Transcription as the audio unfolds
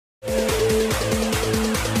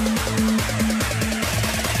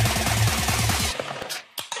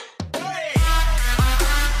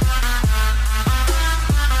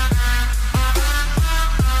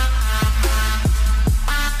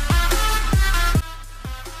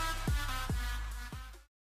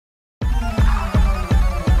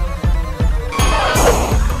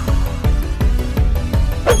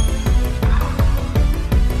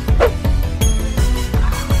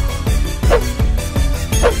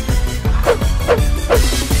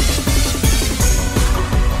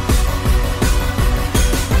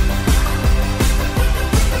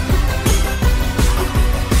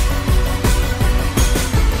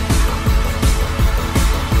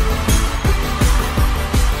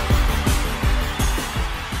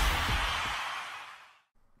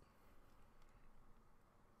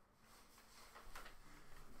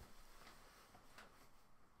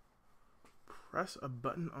press a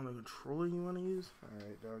button on the controller you want to use?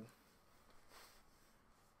 Alright, dog.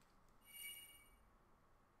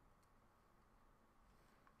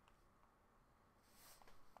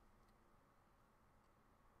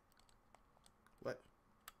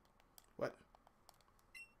 What?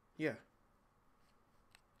 Yeah.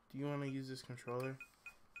 Do you want to use this controller?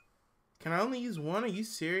 Can I only use one? Are you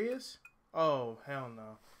serious? Oh, hell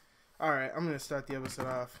no. Alright, I'm going to start the episode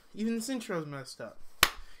off. Even this intro's messed up.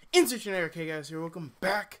 Insert generic, hey guys, here. Welcome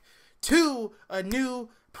back to a new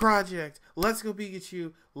project. Let's go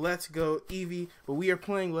Pikachu, let's go Eevee. But we are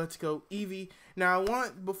playing Let's Go Eevee. Now,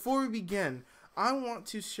 before we begin, I want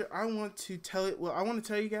to tell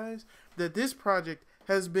you guys that this project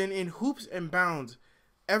has been in hoops and bounds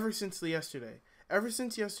ever since yesterday. Ever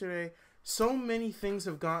since yesterday, so many things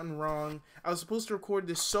have gotten wrong. I was supposed to record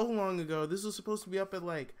this so long ago. This was supposed to be up at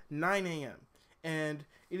like 9 a.m. And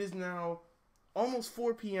it is now almost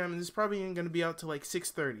 4 p.m. and this probably ain't going to be out till like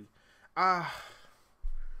 6:30.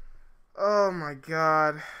 Oh my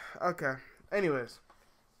god. Okay. Anyways.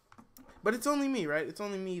 But it's only me, right? It's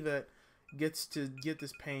only me that gets to get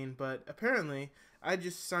this pain. But apparently, I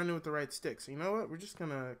just signed in with the right stick. So you know what? We're just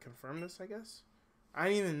going to confirm this, I guess. I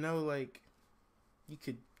didn't even know, like, you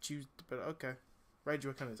could choose, but okay. Right,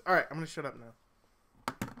 what kind of is. Alright, I'm going to shut up now.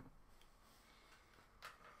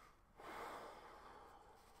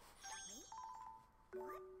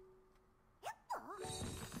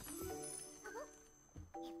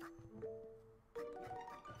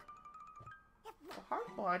 Hi,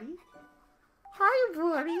 buddy. Hi,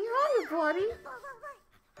 buddy. Hi, buddy.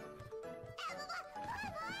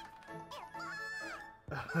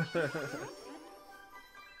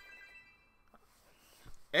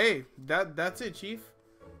 Hey, that's it, Chief.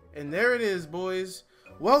 And there it is, boys.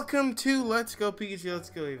 Welcome to Let's Go Pikachu, Let's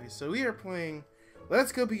Go Eevee. So we are playing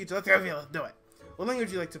Let's Go Pikachu, Let's Go Eevee, let's do it. What language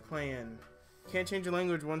do you like to play in? Can't change your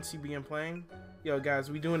language once you begin playing. Yo, guys,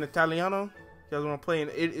 we doing Italiano? You guys want to play in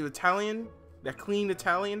Italian? That clean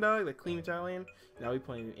Italian, dog? That clean Italian? Now we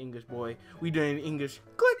playing in English, boy. We doing English.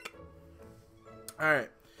 Click!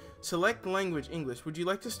 Alright. Select language, English. Would you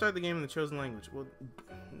like to start the game in the chosen language? Well,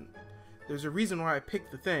 there's a reason why I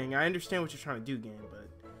picked the thing. I understand what you're trying to do, game, but,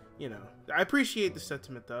 you know. I appreciate the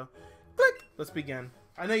sentiment, though. Click! Let's begin.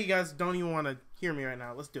 I know you guys don't even want to hear me right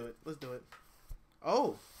now. Let's do it. Let's do it.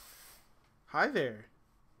 Oh. Hi there.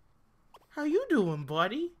 How you doing,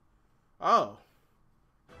 buddy? Oh.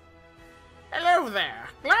 Hello there.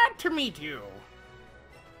 Glad to meet you.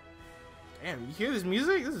 Damn, you hear this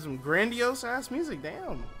music? This is some grandiose-ass music.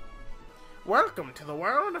 Damn. Welcome to the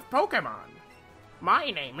world of Pokemon.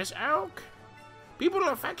 My name is Oak. People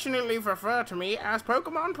affectionately refer to me as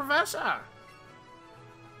Pokemon Professor.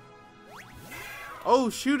 Oh,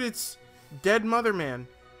 shoot, it's Dead Mother Man.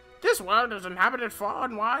 This world is inhabited far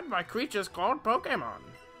and wide by creatures called Pokemon.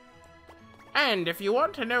 And if you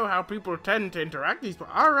want to know how people tend to interact with these...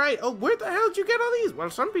 Alright, oh, where the hell did you get all these? Well,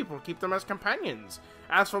 some people keep them as companions.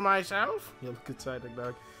 As for myself... You look excited,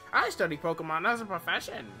 dog. I study Pokemon as a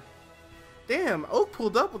profession. Damn, Oak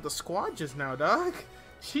pulled up with the squad just now, dog.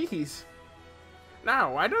 Jeez.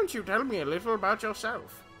 Now, why don't you tell me a little about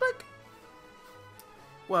yourself? Click.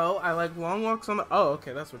 Well, I like long walks on the... Oh,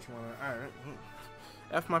 okay, that's what you want. Alright.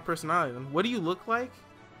 F my personality, then. What do you look like?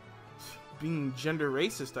 Being gender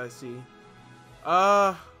racist, I see.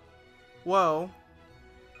 Well,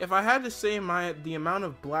 if I had to say the amount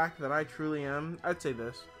of black that I truly am, I'd say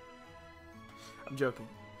this. I'm joking.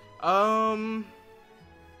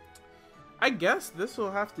 I guess this will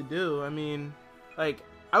have to do. I mean, like,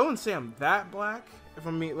 I wouldn't say I'm that black. If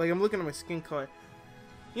I'm like, I'm looking at my skin color.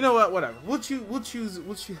 You know what? Whatever. We'll choose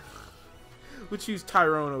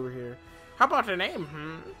Tyrone over here. How about a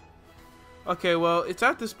name? Okay, well, it's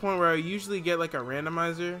at this point where I usually get like a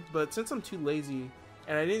randomizer, but since I'm too lazy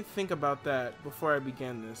and I didn't think about that before I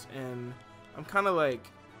began this, and I kind of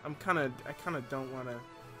don't want to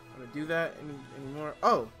do that anymore.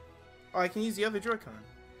 Oh, I can use the other Joy-Con.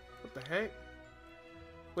 What the heck?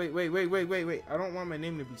 Wait. I don't want my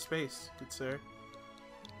name to be spaced, good sir.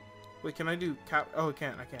 Wait, can I do cap? Oh, I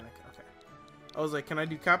can't. Okay. I was like, can I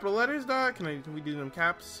do capital letters, dog? Can we do them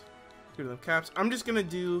caps? Do them caps. I'm just gonna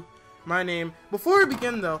do my name. Before we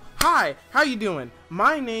begin, though, hi, how you doing?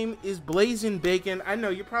 My name is CrispyBacon. I know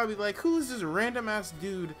you're probably like, who's this random ass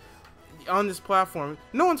dude on this platform?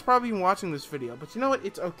 No one's probably even watching this video, but you know what?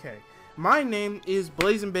 It's okay. My name is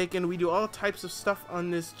CrispyBacon. We do all types of stuff on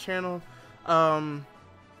this channel.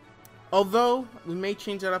 Although we may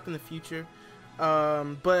change that up in the future.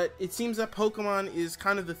 But it seems that Pokemon is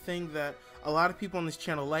kind of the thing that a lot of people on this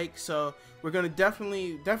channel like, so we're gonna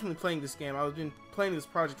definitely playing this game. I've been playing this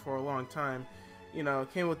project for a long time, you know,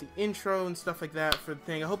 came with the intro and stuff like that for the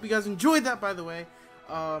thing. I hope you guys enjoyed that, by the way.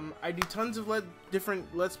 I do tons of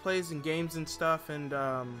different Let's Plays and games and stuff, and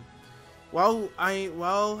while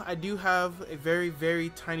I do have a very, very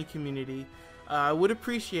tiny community, I would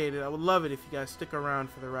appreciate it. I would love it if you guys stick around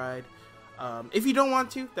for the ride. If you don't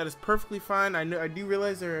want to, that is perfectly fine. I do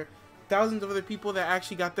realize there are thousands of other people that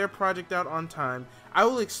actually got their project out on time. I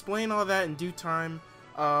will explain all that in due time.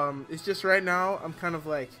 It's just right now I'm kind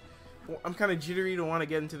of jittery to want to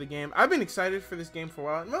get into the game. I've been excited for this game for a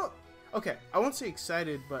while. No, okay, I won't say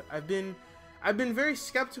excited, but I've been very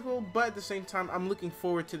skeptical, but at the same time I'm looking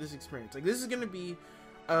forward to this experience. Like, this is gonna be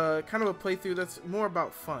kind of a playthrough that's more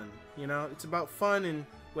about fun, you know? It's about fun. And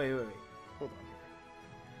wait, hold on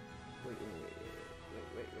here.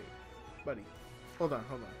 Wait, buddy, hold on.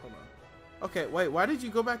 Okay, wait, why did you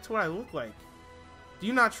go back to what I look like? Do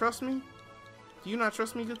you not trust me? Do you not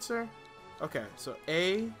trust me, good sir? Okay, so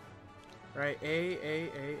A, right, A.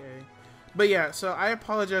 But yeah, so I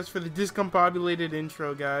apologize for the discombobulated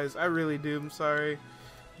intro, guys. I really do, I'm sorry.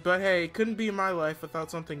 But hey, it couldn't be my life without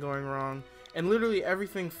something going wrong. And literally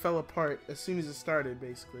everything fell apart as soon as it started,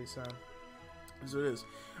 basically, so that's what it is.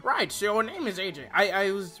 Right, so your name is AJ. I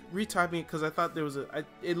was retyping it because I thought there was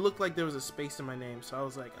it looked like there was a space in my name, so I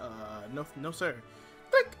was like, no sir.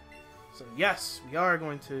 Click. So yes, we are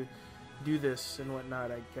going to do this and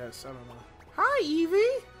whatnot, I guess. I don't know. Hi,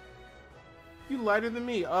 Eevee. You lighter than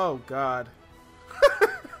me. Oh God.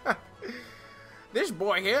 This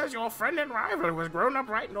boy here is your friend and rival who was grown up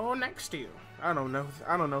right next to you. I don't know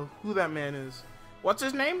who that man is. What's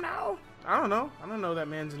his name now? I don't know that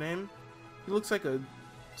man's name. He looks like a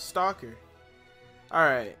stalker.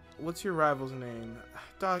 Alright, what's your rival's name?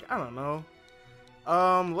 Dog, I don't know.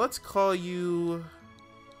 Let's call you...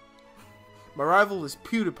 My rival is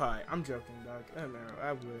PewDiePie. I'm joking, dog.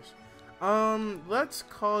 I wish. Let's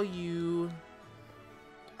call you...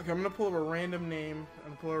 Okay, I'm gonna pull up a random name.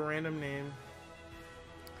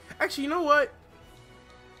 Actually, you know what?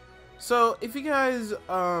 So, if you guys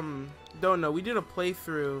don't know, we did a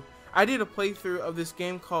playthrough. I did a playthrough of this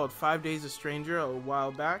game called 5 Days a Stranger a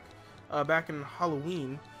while back, back in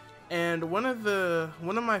Halloween, and one of the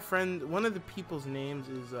people's names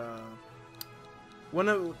is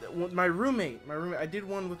my roommate. I did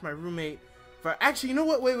one with my roommate. But actually, you know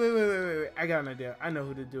what? Wait. I got an idea. I know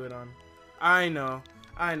who to do it on. I know.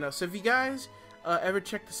 So if you guys ever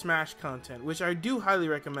check the Smash content, which I do highly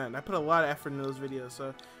recommend, I put a lot of effort into those videos,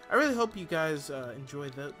 so I really hope you guys enjoy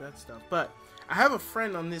that stuff. But I have a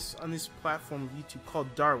friend on this platform of YouTube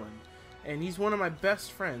called Darwin, and he's one of my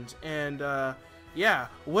best friends. And yeah,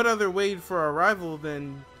 what other way for a rival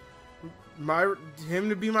than him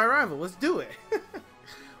to be my rival? Let's do it.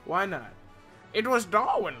 Why not? It was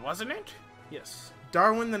Darwin, wasn't it? Yes,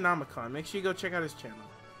 Darwin the Namicon. Make sure you go check out his channel.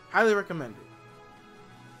 Highly recommend it.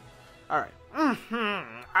 Alright.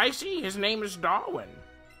 I see, his name is Darwin.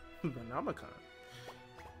 The Namicon.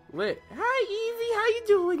 Lit. Hi, Eevee. How you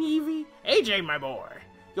doing, Eevee? AJ, my boy.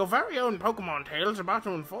 Your very own Pokemon tale is about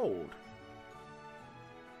to unfold.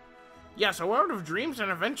 Yes, a world of dreams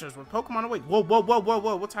and adventures with Pokemon await.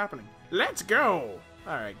 Whoa. What's happening? Let's go.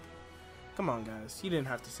 Alright. Come on, guys. You didn't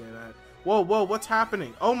have to say that. Whoa. What's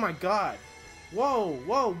happening? Oh, my God.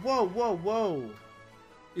 Whoa.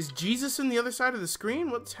 Is Jesus in the other side of the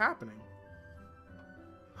screen? What's happening?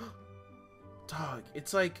 Dog,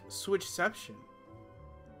 it's like Switchception.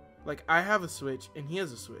 Like, I have a Switch, and he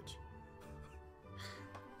has a Switch.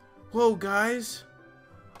 Whoa, guys.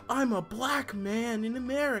 I'm a black man in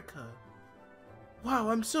America. Wow,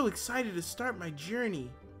 I'm so excited to start my journey.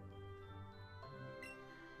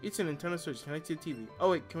 It's a Nintendo Switch connected to TV.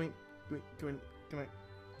 Oh, wait, can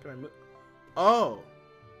I move? Oh.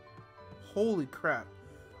 Holy crap.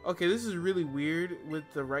 Okay, this is really weird with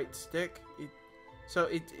the right stick.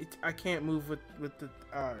 I can't move with the.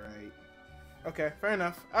 All right. Okay, fair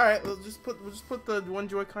enough. All right, we'll just put the one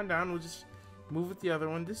Joy-Con down. We'll just move with the other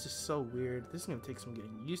one. This is so weird. This is gonna take some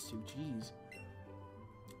getting used to. Jeez.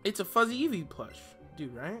 It's a fuzzy Eevee plush,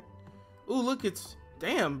 dude. Right? Ooh, look, it's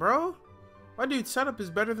damn, bro. My dude's setup is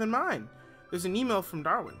better than mine. There's an email from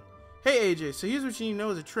Darwin. Hey AJ, so here's what you need to know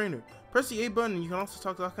as a trainer. Press the A button and you can also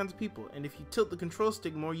talk to all kinds of people. And if you tilt the control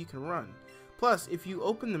stick more, you can run. Plus, if you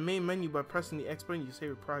open the main menu by pressing the X button, you save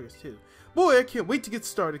your progress too. Boy, I can't wait to get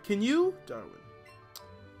started. Can you? Darwin.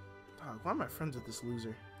 Dog, why am I friends with this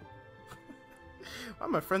loser? Why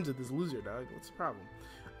am I friends with this loser, dog? What's the problem?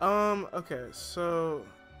 Okay, so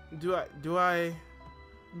do I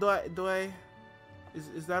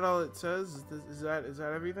is that all it says? Is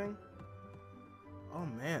that everything? Oh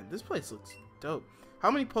man, this place looks dope. How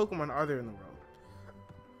many Pokemon are there in the world?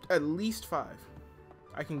 At least 5.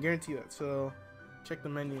 I can guarantee that. So check the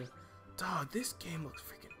menu. Dog, this game looks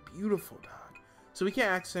freaking beautiful, dog. So we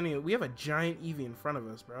can't access any. We have a giant Eevee in front of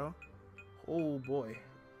us, bro. Oh boy.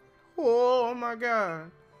 Oh my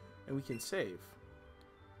god. And we can save.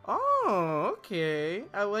 Oh, okay.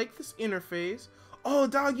 I like this interface. Oh,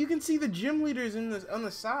 dog, you can see the gym leaders in this on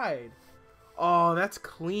the side. Oh, that's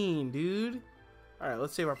clean, dude. All right,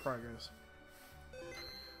 let's save our progress.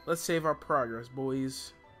 Let's save our progress,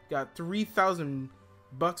 boys. Got 3,000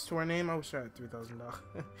 bucks to our name. I wish I had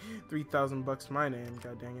 $3,000. 3,000 bucks to my name.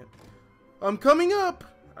 God dang it. I'm coming up.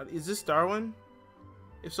 Is this Darwin?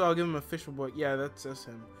 If so, I'll give him official boy. Yeah, that's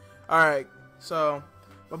him. All right. So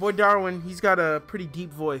my boy Darwin, he's got a pretty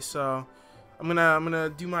deep voice. So I'm gonna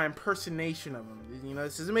do my impersonation of him. You know,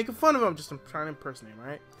 this isn't making fun of him. Just I'm trying to impersonate him,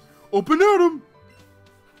 right? Open at him.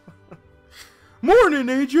 Morning,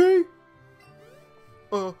 AJ.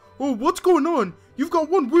 Oh, what's going on? You've got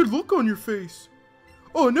one weird look on your face.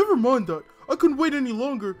 Oh, never mind that. I couldn't wait any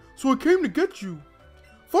longer, so I came to get you.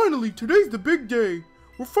 Finally, today's the big day.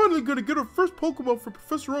 We're finally gonna get our first Pokemon for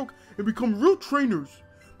Professor Oak and become real trainers.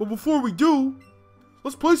 But before we do,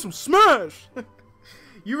 let's play some Smash.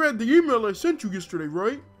 You read the email I sent you yesterday,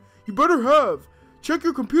 right? You better have. Check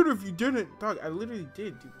your computer if you didn't. Dog, I literally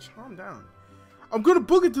did, dude. Calm down. I'm gonna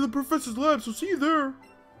book it to the professor's lab, so see you there.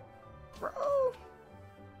 Bro.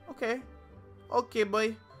 Okay. Okay,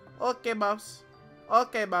 boy. Okay, boss.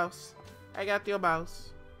 Okay, boss. I got you,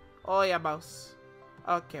 boss. Oh, yeah, boss.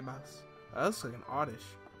 Okay, boss. That looks like an Oddish.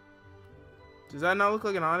 Does that not look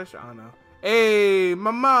like an Oddish? I don't know. Hey,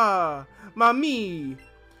 mama. Mommy.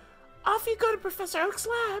 Off you go to Professor Oak's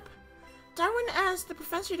lab. Darwin asked the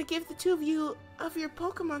professor to give the two of you of your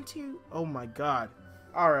Pokemon to... Oh, my God.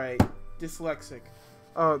 All right. Dyslexic.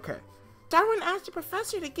 Okay. Darwin asked the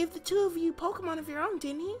professor to give the two of you Pokemon of your own,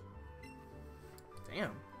 didn't he?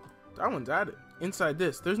 Damn. Darwin's at it. Inside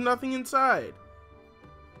this. There's nothing inside.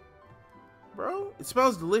 Bro, it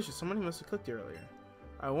smells delicious. Somebody must have cooked it earlier.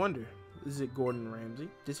 I wonder. Is it Gordon Ramsay?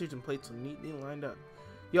 Dishes and plates are neatly lined up.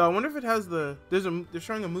 Yo, I wonder if it has the... They're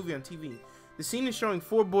showing a movie on TV. The scene is showing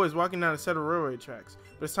 4 boys walking down a set of railroad tracks.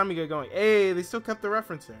 But it's time to get going. Hey, they still kept the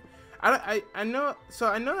reference there. I know... So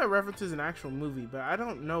I know that references an actual movie, but I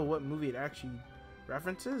don't know what movie it actually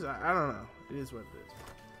references. I don't know. It is what it is.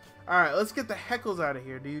 Alright, let's get the heckles out of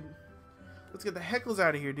here, dude. Let's get the heckles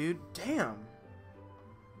out of here, dude. Damn.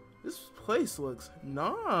 This place looks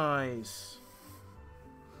nice.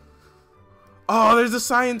 Oh, there's a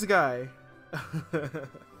science guy.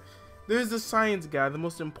 There's the science guy, the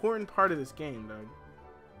most important part of this game, dog.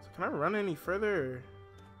 So can I run any further? Or...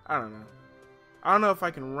 I don't know. I don't know if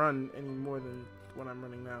I can run any more than what I'm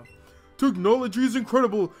running now. Technology is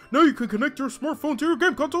incredible. Now you can connect your smartphone to your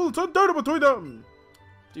game console and send data between them.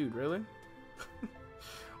 Dude, really?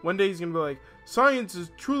 One day he's gonna be like, science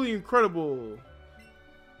is truly incredible.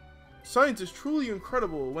 Science is truly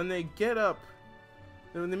incredible when they get up,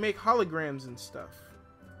 when they make holograms and stuff.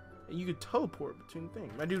 And you could teleport between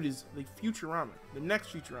things. My dude is like Futurama. The next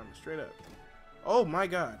Futurama, straight up. Oh my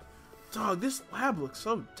god. Dog, this lab looks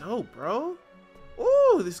so dope, bro.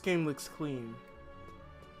 Ooh, this game looks clean.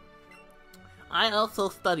 I also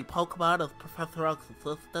study Pokemon as Professor Oak's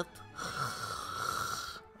assistant.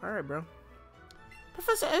 Alright, bro.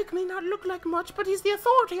 Professor Oak may not look like much, but he's the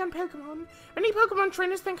authority on Pokemon. Any Pokemon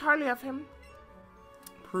trainers think highly of him.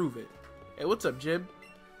 Prove it. Hey, what's up, Jib?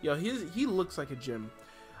 Yo, he looks like a Jim.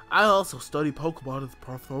 I also study Pokemon as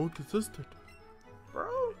Professor Oak's assistant.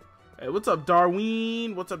 Bro. Hey, what's up,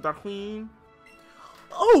 Darwin? What's up, Darwin?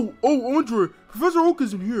 Oh, Andre, Professor Oak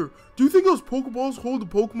isn't here. Do you think those Pokeballs hold the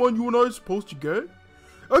Pokemon you and I are supposed to get?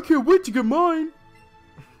 I can't wait to get mine.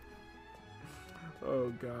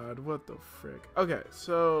 Oh god, what the frick. Okay,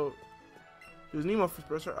 so there's an email for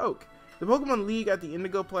Professor Oak. The Pokemon League at the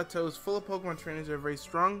Indigo Plateau is full of Pokemon trainers that have very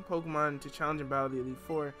strong Pokemon to challenge and battle the Elite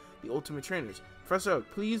Four, the ultimate trainers. Professor Oak,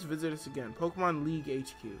 please visit us again. Pokemon League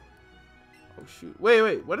HQ. Oh shoot.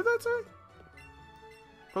 Wait, what did that say?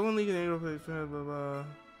 Pokemon League and Indigo Plateau, blah blah.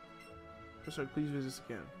 Professor Oak, please visit us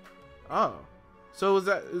again. Oh. So is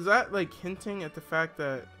that like hinting at the fact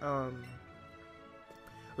that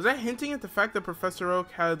was that hinting at the fact that Professor Oak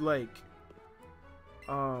had like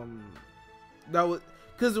that was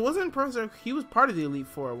because it wasn't Professor Oak, he was part of the Elite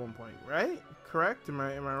Four at one point, right? Correct? Am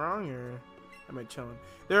I wrong or am I chilling?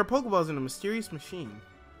 There are Pokeballs in a mysterious machine.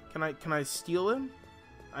 Can I steal them?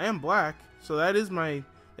 I am black, so that is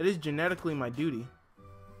genetically my duty.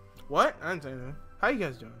 What? I didn't say that. How you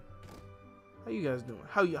guys doing? How you guys doing?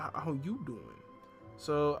 How you doing?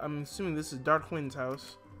 So I'm assuming this is Darkwind's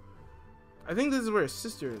house. I think this is where his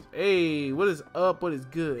sister is. Hey, what is up? What is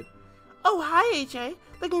good? Oh, hi, AJ.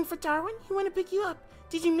 Looking for Darwin? He want to pick you up.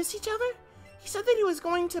 Did you miss each other? He said that he was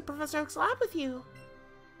going to Professor Oak's lab with you.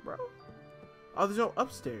 Bro. Oh, there's no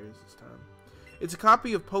upstairs this time. It's a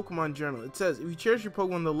copy of Pokemon Journal. It says, if you cherish your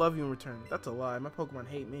Pokemon, they'll love you in return. That's a lie. My Pokemon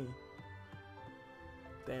hate me.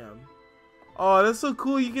 Damn. Oh, that's so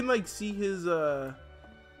cool. You can, like, see his,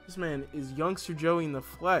 this man is Youngster Joey in the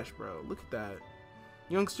flesh, bro. Look at that.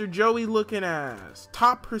 Youngster Joey looking ass.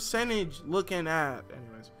 Top percentage looking ass.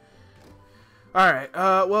 Anyways. Alright,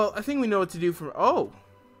 well, I think we know what to do from... Oh!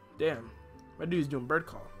 Damn. My dude's doing bird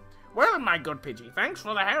call. Well, my good Pidgey, thanks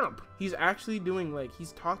for the help. He's actually doing, like,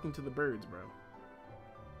 he's talking to the birds, bro.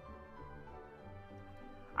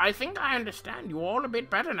 I think I understand you all a bit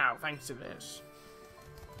better now, thanks to this.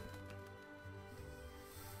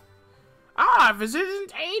 Ah,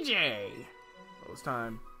 Visitant AJ! Oh, it's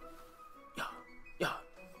time. Yeah,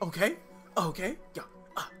 okay, yeah,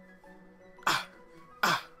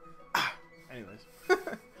 Anyways.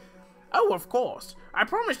 Oh, of course. I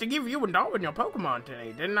promised to give you and Darwin your Pokemon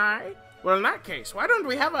today, didn't I? Well, in that case, why don't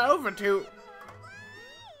we have her over to...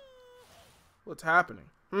 What's happening?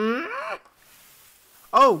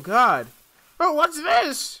 Oh, God. Oh, what's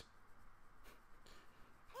this?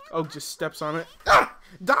 Oh, just steps on it. Ah!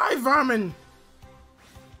 Die, vermin!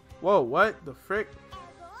 Whoa, what the frick?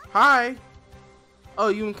 Hi. Oh,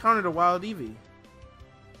 you encountered a wild Eevee.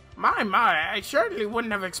 My, I certainly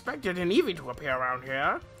wouldn't have expected an Eevee to appear around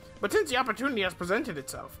here. But since the opportunity has presented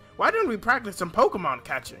itself, why don't we practice some Pokemon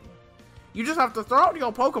catching? You just have to throw out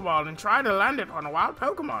your Pokeball and try to land it on a wild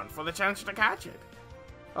Pokemon for the chance to catch it.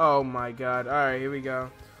 Oh my god. Alright, here we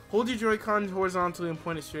go. Hold your Joy-Con horizontally and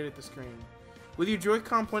point it straight at the screen. With your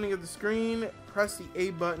Joy-Con pointing at the screen, press the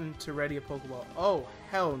A button to ready a Pokeball. Oh,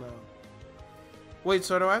 hell no. Wait,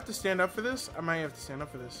 so do I have to stand up for this? I might have to stand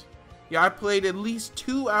up for this. Yeah, I played at least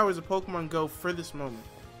 2 hours of Pokemon Go for this moment.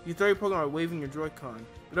 You throw your Pokemon by waving your Joy-Con.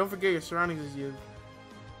 But don't forget your surroundings as you...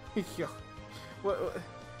 Yo.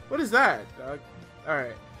 What is that, dog?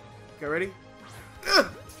 Alright. Okay, ready? Ugh!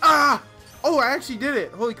 Ah! Oh, I actually did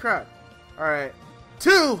it! Holy crap. Alright.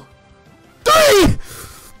 2! 3!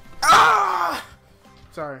 Ah!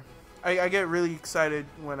 Sorry. I get really excited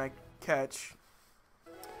when I catch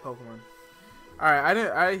Pokemon.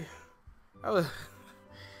 Alright, I was...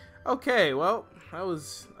 Okay, well, that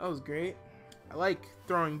was great. I like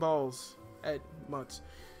throwing balls at mutts.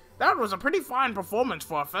 That was a pretty fine performance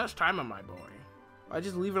for a first timer, my boy. I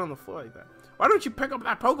just leave it on the floor like that. Why don't you pick up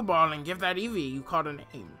that Pokeball and give that Eevee you called a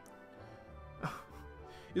name?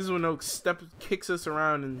 This is when Oak kicks us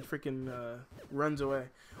around and freaking runs away.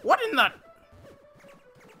 What in the...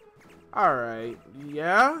 Alright,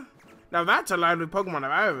 yeah? Now that's a lively Pokemon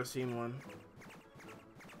if I've ever seen one.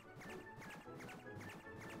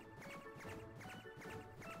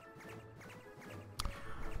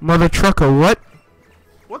 Mother trucker, what?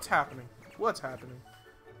 What's happening? What's happening?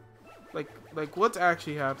 Like what's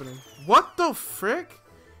actually happening? What the frick?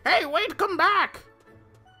 Hey, wait, come back!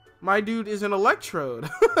 My dude is an Electrode.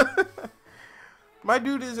 My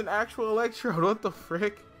dude is an actual Electrode. What the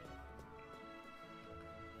frick?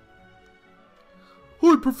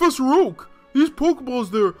 Hey, Professor Oak! These Pokeballs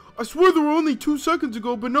there. I swear there were only 2 seconds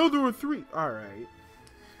ago, but now there are 3. Alright.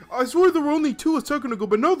 I swear there were only 2 a second ago,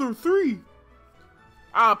 but now there are 3.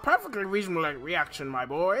 A perfectly reasonable reaction, my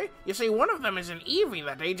boy. You see, one of them is an Eevee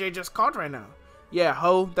that AJ just caught right now. Yeah,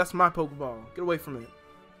 ho, that's my Pokeball. Get away from it.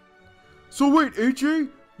 So wait, AJ,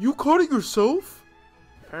 you caught it yourself?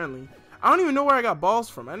 Apparently. I don't even know where I got balls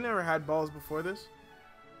from. I never had balls before this.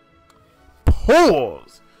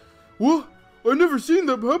 Balls? What? I've never seen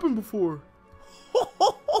that happen before.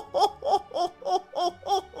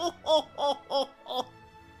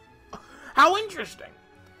 How interesting.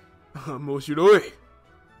 Moshiroi.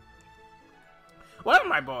 Well,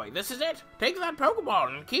 my boy, this is it. Take that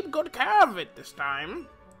Pokeball and keep good care of it this time.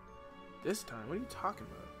 This time? What are you talking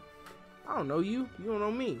about? I don't know you. You don't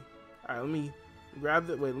know me. Alright, let me grab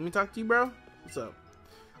that. Wait, let me talk to you, bro. What's up?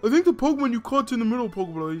 I think the Pokemon you caught in the middle of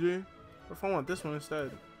Pokeball, AJ. What if I want this one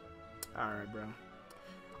instead? Alright, bro.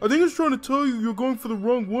 I think it's trying to tell you you're going for the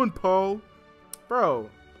wrong one, pal. Bro.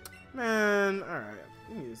 Man. Alright.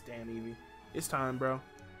 Give me this damn Eevee. It's time, bro.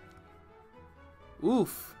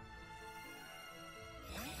 Oof.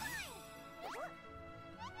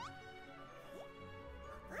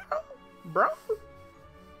 Bro.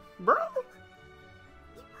 Bro.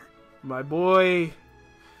 My boy.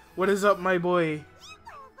 What is up, my boy?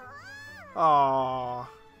 Aww.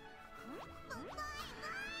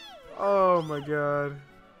 Oh my god.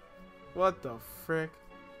 What the frick?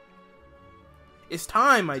 It's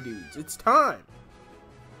time, my dudes. It's time.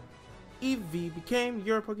 Eevee became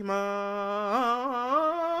your Pokemon.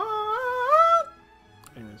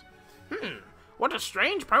 Anyways. What a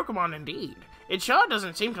strange Pokemon indeed. It sure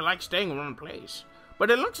doesn't seem to like staying in one place. But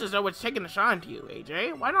it looks as though it's taking a shine to you,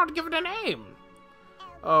 AJ. Why not give it a name?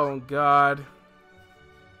 Oh, God.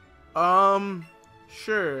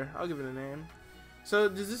 Sure. I'll give it a name. So,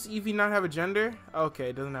 does this Eevee not have a gender?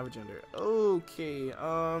 Okay, it doesn't have a gender. Okay,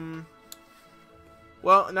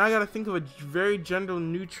 well, now I gotta think of a very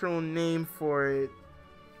gender-neutral name for it.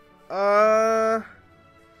 Oh,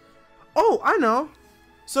 I know.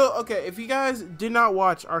 So, okay, if you guys did not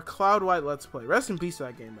watch our Cloud White Let's Play, rest in peace to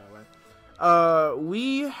that game, by the way.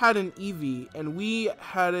 We had an Eevee, and we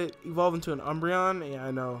had it evolve into an Umbreon. Yeah,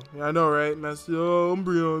 I know, right?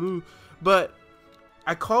 Umbreon. Ooh. But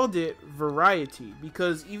I called it Variety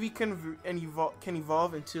because Eevee can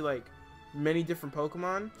evolve into like many different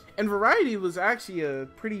Pokemon, and Variety was actually a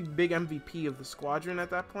pretty big MVP of the squadron at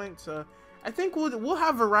that point. So I think we'll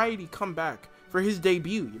have Variety come back for his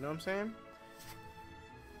debut. You know what I'm saying?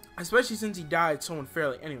 Especially since he died so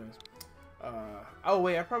unfairly. Anyways, oh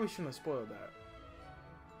wait, I probably shouldn't have spoiled that.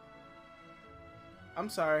 I'm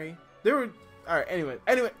sorry. All right. Anyway,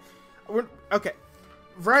 we're okay.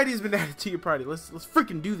 Variety has been added to your party. Let's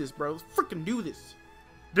freaking do this, bro. Let's freaking do this.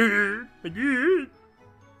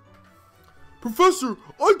 Professor,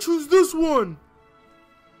 I choose this one.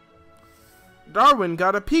 Darwin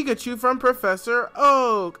got a Pikachu from Professor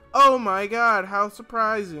Oak. Oh my God, how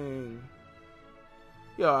surprising.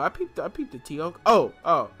 Yo, I peeped the T-Oak. Oh,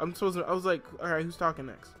 I was like, all right, who's talking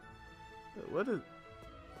next?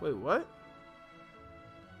 Wait, what?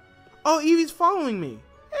 Oh, Eevee's following me.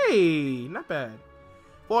 Hey, not bad.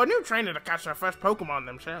 For a new trainer to catch their first Pokemon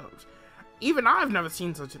themselves. Even I've never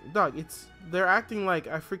seen such a... Dog, they're acting like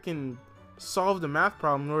I freaking solved a math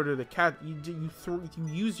problem in order to catch... You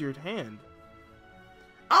use your hand.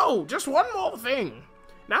 Oh, just one more thing.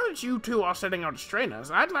 Now that you two are setting out as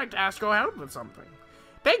trainers, I'd like to ask your help with something.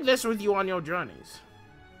 Take this with you on your journeys.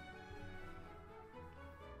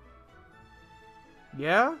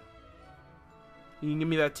 Yeah? You can give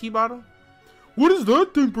me that tea bottle? What is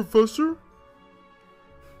that thing, Professor?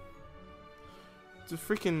 It's a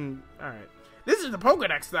freaking... Alright. This is the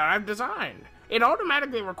Pokedex that I've designed. It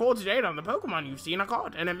automatically records data on the Pokemon you've seen or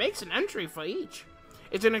caught, and it makes an entry for each.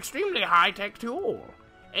 It's an extremely high-tech tool.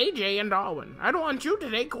 AJ and Darwin, I don't want you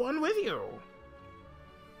to take one with you.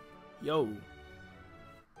 Yo.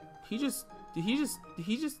 Did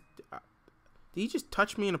he just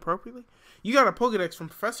touch me inappropriately? You got a Pokedex from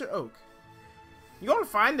Professor Oak. You'll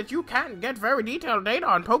find that you can't get very detailed data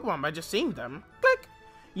on Pokemon by just seeing them. Click.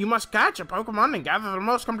 You must catch a Pokemon and gather the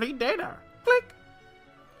most complete data. Click.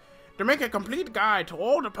 To make a complete guide to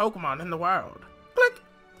all the Pokemon in the world. Click.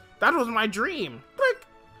 That was my dream. Click.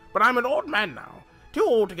 But I'm an old man now. Too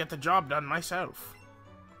old to get the job done myself.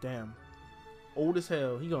 Damn. Old as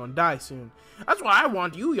hell. He gonna die soon. That's why I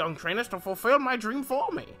want you young trainers to fulfill my dream for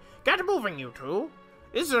me. Get moving, you two.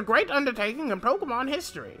 This is a great undertaking in Pokemon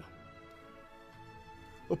history.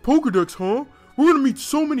 A Pokedex, huh? We're gonna meet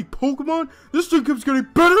so many Pokemon. This thing keeps getting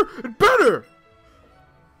better and better.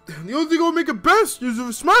 The only thing that will make it best is if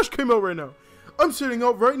a Smash came out right now. I'm setting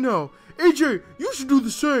out right now. AJ, you should do the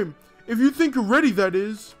same. If you think you're ready, that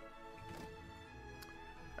is.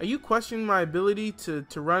 Are you questioning my ability to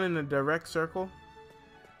run in a direct circle?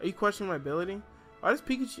 Are you questioning my ability? Why does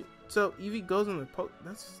Pikachu... So, Eevee goes in the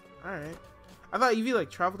That's... Alright. I thought Eevee, like,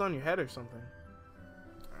 traveled on your head or something.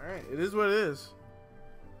 Alright, it is what it is.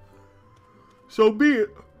 So be it.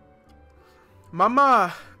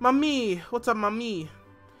 Mommy. What's up, mommy?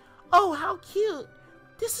 Oh, how cute.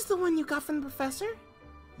 This is the one you got from the professor?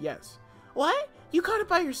 Yes. What? You caught it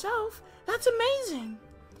by yourself? That's amazing.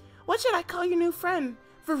 What should I call your new friend?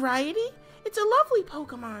 Variety? It's a lovely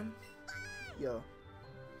Pokemon. Yo.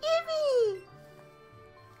 Eevee!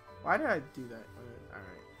 Why did I do that?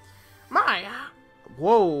 Alright. My,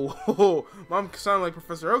 Whoa. Mom sounded like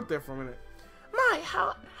Professor Oak there for a minute. My,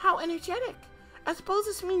 how energetic. I suppose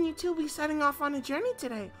this means you two will be setting off on a journey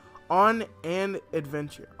today. On an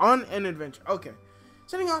adventure. Okay.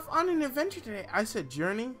 Setting off on an adventure today. I said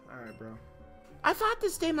journey? Alright, bro. I thought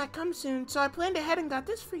this day might come soon, so I planned ahead and got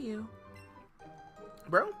this for you.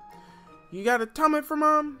 Bro, you got a tummy for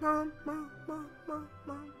mom? Mom.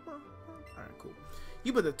 Alright, cool.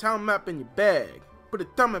 You put the town map in your bag. Put the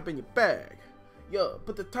town map in your bag. Yo,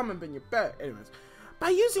 put the town map in your bag. Anyways. By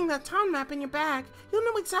using that town map in your bag, you'll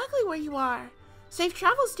know exactly where you are. Safe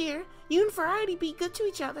travels, dear. You and Variety be good to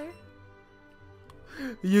each other.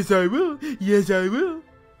 Yes, I will.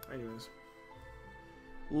 Anyways.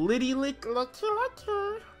 Liddy lick lucky.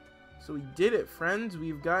 So we did it, friends.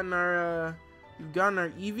 We've gotten our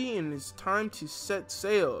Eevee, and it's time to set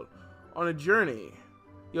sail on a journey.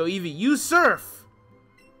 Yo, Eevee, you surf!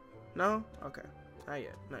 No? Okay. Not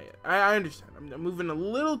yet. Not yet. I understand. I'm moving a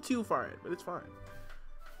little too far ahead, but it's fine.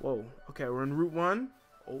 Whoa. Okay, we're in Route 1.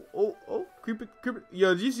 Oh. Creep it.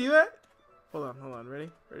 Yo, did you see that? Hold on. Ready?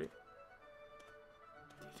 Did he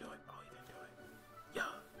do it? Oh, he didn't do it.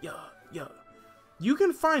 Yeah. You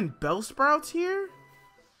can find Bellsprouts here?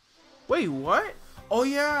 Wait, what? Oh,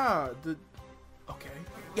 yeah. Okay.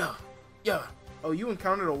 Yeah. Oh, you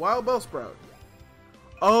encountered a wild Bellsprout.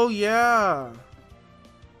 Oh, yeah.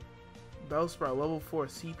 Bellsprout, level 4,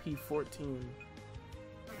 CP 14.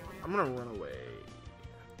 I'm gonna run away.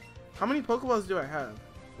 How many Pokeballs do I have?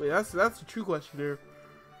 Wait, that's a true question here.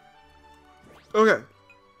 Okay.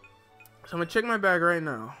 So I'm gonna check my bag right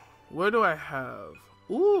now. What do I have?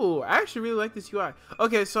 Ooh, I actually really like this UI.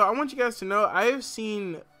 Okay, so I want you guys to know I have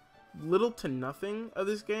seen little to nothing of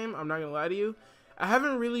this game. I'm not gonna lie to you. I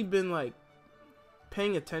haven't really been like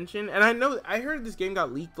paying attention, and I heard this game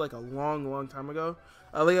got leaked like a long time ago,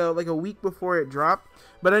 like a week before it dropped,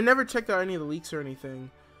 but I never checked out any of the leaks or anything.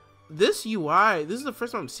 This UI, this is the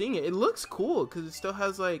first time I'm seeing it. It looks cool because it still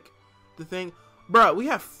has like the thing. Bro, we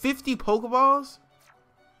have 50 Pokeballs?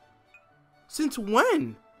 Since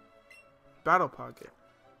when? Battle Pocket.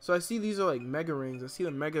 So I see these are like Mega Rings. I see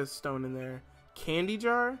the Mega Stone in there. Candy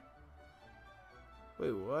Jar?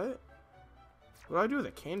 Wait, what? What do I do with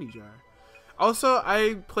a candy jar? Also,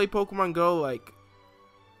 I play Pokemon Go like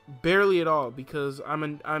barely at all because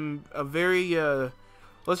I'm a very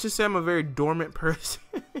let's just say I'm a very dormant person.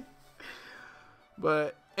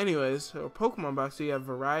 But anyways, so Pokemon box, so you have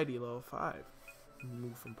variety level 5.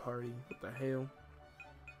 Move from party. What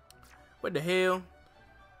the hell?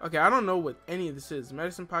 Okay, I don't know what any of this is.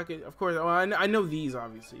 Medicine pocket, of course. Oh, I know these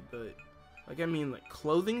obviously, but like I mean like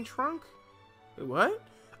clothing trunk. Wait, what?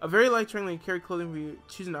 A very light trunk that you carry clothing for you.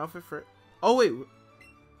 Choose an outfit for it. Oh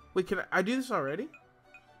wait, can I do this already?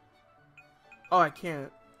 Oh, I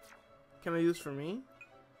can't. Can I do this for me?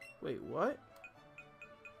 Wait, what?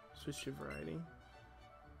 Switch to variety.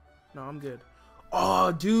 No, I'm good.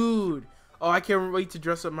 Oh, dude. Oh, I can't wait to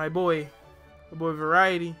dress up my boy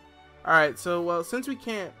Variety. Alright, so, well, since we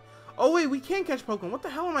can't... Oh, wait, we can't catch Pokemon. What the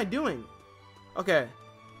hell am I doing? Okay.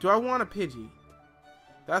 Do I want a Pidgey?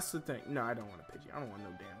 That's the thing. No, I don't want a Pidgey. I don't want no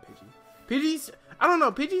damn Pidgey. Pidgey's... I don't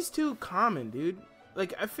know. Pidgey's too common, dude.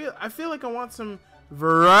 Like, I feel like I want some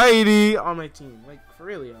variety on my team. Like, for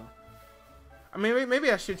real, yo. I mean, maybe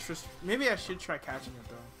I should try catching it,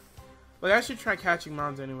 though. Like, I should try catching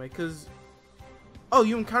mons anyway, because... Oh,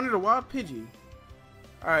 you encountered a wild Pidgey.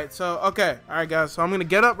 Alright, so, okay. Alright, guys, so I'm going to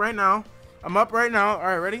get up right now. I'm up right now.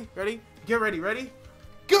 Alright, ready? Get ready?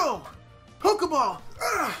 Go! Pokeball!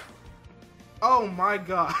 Ugh! Oh, my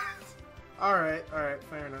God. Alright,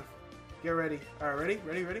 fair enough. Get ready. Alright,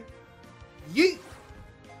 ready? Yeet!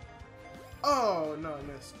 Oh, no, I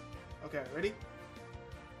missed. Okay, ready?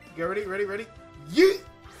 Get ready? Yeet!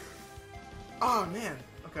 Oh, man.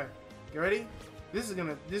 Okay. Get ready? This is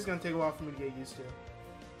gonna take a while for me to get used to.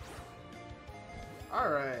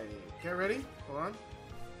 Alright. Get ready. Hold on.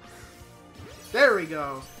 There we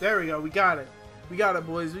go. We got it. We got it,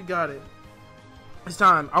 boys. We got it. It's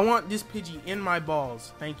time. I want this Pidgey in my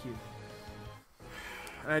balls. Thank you.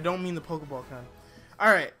 And I don't mean the Pokeball kind.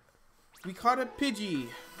 Alright. We caught a Pidgey.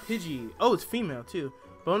 Oh, it's female, too.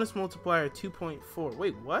 Bonus multiplier 2.4.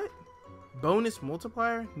 Wait, what? Bonus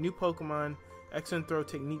multiplier? New Pokemon. Excellent throw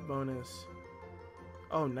technique bonus.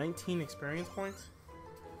 Oh, 19 experience points?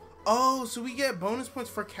 Oh, so we get bonus points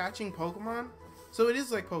for catching Pokemon? So it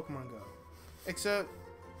is like Pokemon Go. Except,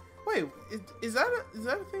 wait, is that a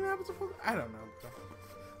thing that happens to Pokemon? I don't know.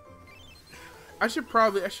 I should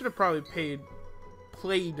have probably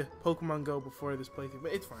played Pokemon Go before this playthrough,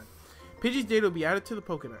 but it's fine. Pidgey's data will be added to the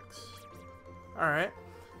Pokedex. Alright.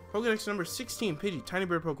 Pokedex number 16, Pidgey, tiny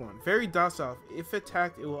bird Pokemon. Very docile. If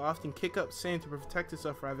attacked, it will often kick up sand to protect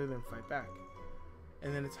itself rather than fight back.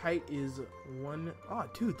 And then its height is 1. Oh,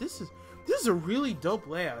 dude, this is a really dope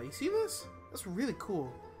layout. You see this? That's really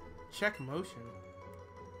cool. Check motion.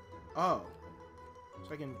 Oh,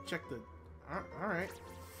 so I can check the. All right,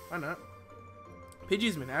 why not?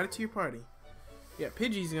 Pidgey's been added to your party. Yeah,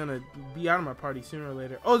 Pidgey's gonna be out of my party sooner or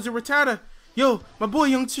later. Oh, it's a Rattata. Yo, my boy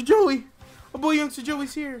Youngster Joey. My boy Youngster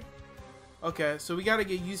Joey's here. Okay, so we gotta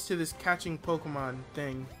get used to this catching Pokemon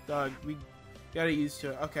thing, dog. We gotta get used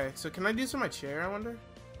to it. Okay, so can I do this on my chair, I wonder?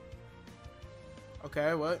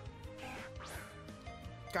 Okay, what?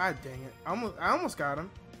 God dang it. I almost got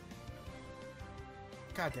him.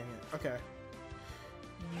 God dang it. Okay.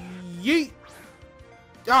 Yeet!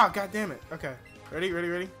 Oh, god damn it. Okay.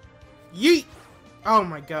 Ready? Yeet! Oh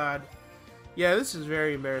my god. Yeah, this is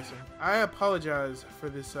very embarrassing. I apologize for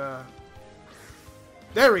this,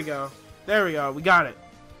 There we go. We got it.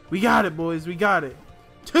 We got it, boys. We got it.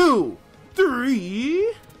 2,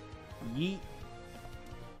 3. Yeet.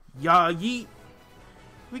 Ya yeet.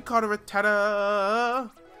 We caught a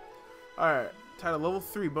Rattata. Alright. Rattata level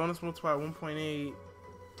 3. Bonus multiplier 1.8.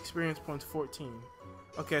 Experience points 14.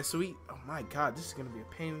 Okay, so we... Oh my god, this is going to be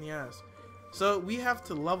a pain in the ass. So we have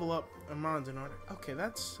to level up our mons in order... Okay,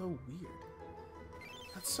 that's so weird.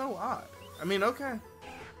 That's so odd. I mean, okay.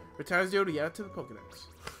 Rattata's able to add to the Pokedex.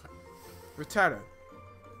 Rattata.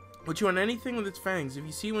 Put you on anything with its fangs. If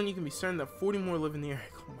you see one, you can be certain that 40 more live in the area.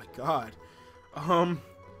 Oh my god.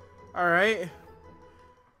 Alright.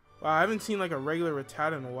 Wow, I haven't seen like a regular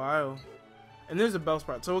Rattata in a while. And there's a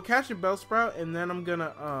Bellsprout. So we'll catch a Bellsprout and then I'm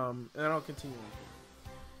gonna, and then I'll continue.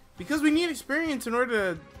 Because we need experience in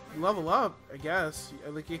order to level up, I guess.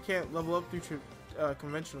 Like, you can't level up through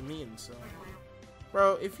conventional means, so.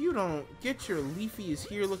 Bro, if you don't get your Leafy is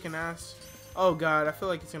here looking ass. Oh god, I feel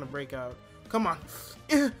like it's gonna break out. Come on.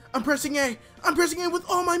 I'm pressing A. I'm pressing A with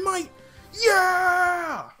all my might.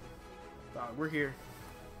 Yeah! Dog, we're here.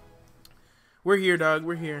 We're here, dog.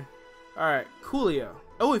 We're here. Alright, Coolio.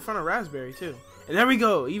 Oh, we found a Raspberry, too. And there we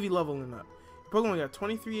go. Eevee leveling up. Pokemon got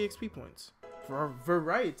 23 XP points. For our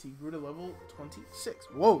Variety grew to level 26.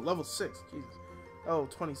 Whoa, level 6. Jesus. Oh,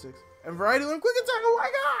 26. And Variety learned Quick Attack. Oh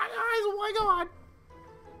my god, guys. Oh my god.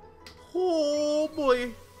 Oh,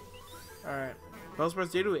 boy. Alright.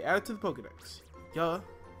 Bellsprout's data we added to the Pokedex. Yeah.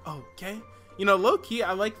 Okay. You know, low-key,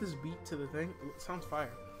 I like this beat to the thing. It sounds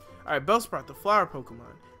fire. Alright, Bellsprout, the flower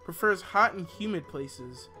Pokemon. Prefers hot and humid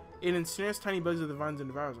places. It ensnares tiny bugs with the vines and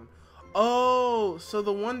devours them. Oh, so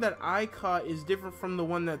the one that I caught is different from the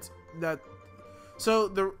one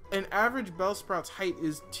so an average Bellsprout's height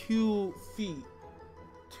is 2 feet.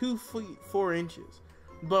 2 feet 4 inches.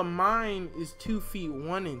 But mine is 2 feet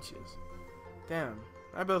 1 inches. Damn.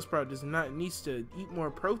 My Bellsprout needs to eat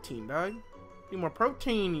more protein, dog. Need more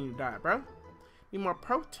protein in your diet, bro. Need more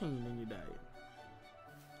protein in your diet.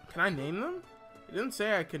 Can I name them? It didn't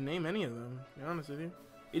say I could name any of them, to be honest with you.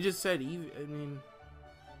 It just said Eevee. I mean,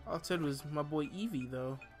 all it said was my boy Eevee,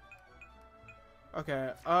 though.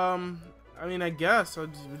 Okay, I mean, I guess we'll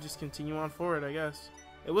just continue on forward, I guess.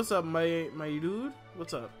 Hey, what's up, my dude?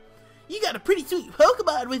 What's up? You got a pretty sweet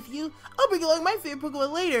Pokemon with you. I'll bring along my favorite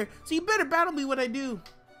Pokemon later, so you better battle me when I do.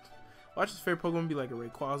 Watch his favorite Pokemon be like a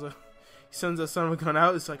Rayquaza. He sends that son of a gun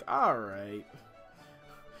out. It's like, all right,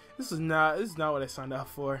 this is not what I signed up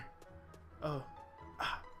for. Oh,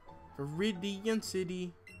 Viridian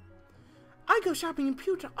City. I go shopping in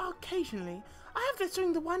Putra occasionally. I have to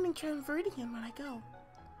swing the Winding Trail of Viridian when I go.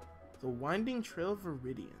 The Winding Trail of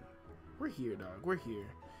Viridian. We're here, dog. We're here.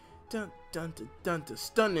 Dun dun dun dun dun,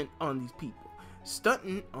 stunning on these people.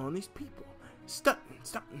 Stunting on these people. Stunting on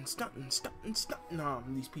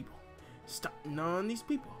these people. Stunting on these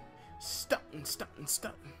people.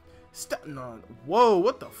 Stunting on. Whoa,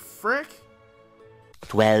 what the frick?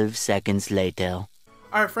 12 seconds later.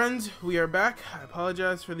 Alright, friends, we are back. I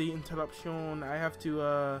apologize for the interruption. I have to,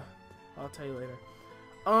 I'll tell you later.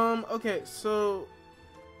 Okay, so.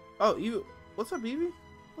 Oh, you. What's up, Eevee?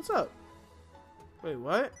 What's up? Wait,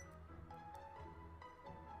 what?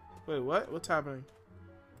 Wait, what? What's happening?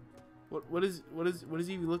 What is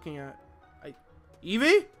Eevee looking at?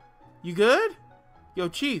 Eevee? You good? Yo,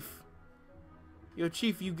 Chief. Yo,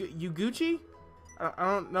 Chief, you Gucci? I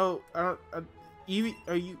don't know. Eevee,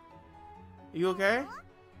 are you okay?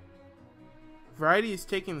 Variety is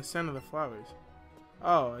taking the scent of the flowers.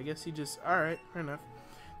 Oh, I guess he just... Alright, fair enough.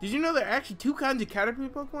 Did you know there are actually 2 kinds of Caterpie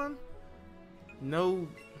Pokemon? No.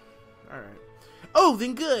 Alright. Oh,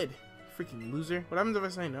 then good. Freaking loser. What happens if I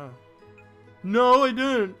say no? No, I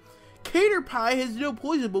didn't. Caterpie has no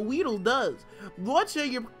poison, but Weedle does. Watch how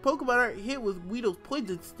your Pokemon aren't hit with Weedle's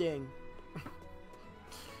poison sting.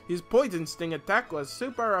 His poison sting attack was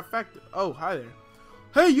super effective. Oh, hi there.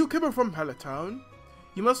 Hey, you came from Palatown.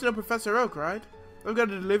 You must know Professor Oak, right? I've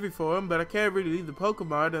got a delivery for him, but I can't really leave the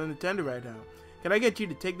Pokemon on the tender right now. Can I get you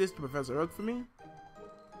to take this to Professor Oak for me?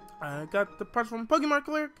 I got the parts from Pokemon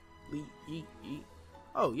Clerk.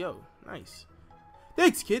 Oh, yo, nice.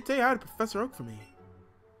 Thanks, kid. Say hi to Professor Oak for me.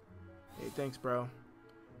 Hey, thanks, bro.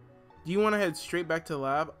 Do you want to head straight back to the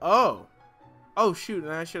lab? Oh. Oh, shoot.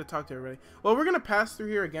 I should have talked to everybody. Well, we're going to pass through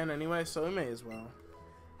here again anyway, so we may as well.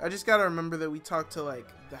 I just got to remember that we talked to, like,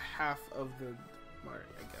 the half of the mark,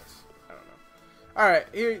 I guess. I don't know. Alright,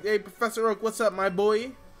 here, hey, Professor Oak, what's up, my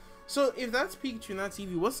boy? So, if that's Pikachu and that's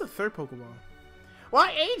Eevee, what's the third Pokemon?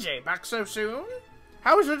 Why, AJ, back so soon?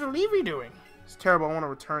 How is little Eevee doing? It's terrible. I want to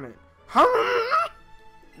return it.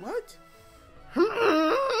 What?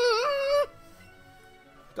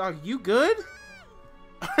 Dog, you good?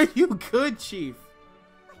 Are you good, Chief?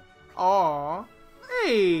 Aw.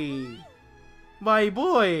 Hey! My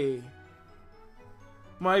boy!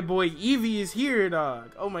 My boy Eevee is here,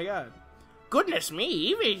 dog. Oh my god. Goodness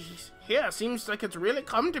me, Eevee here seems like it's really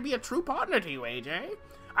come to be a true partner to you, AJ.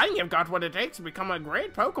 I think you've got what it takes to become a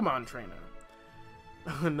great Pokemon trainer.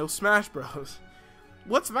 No Smash Bros.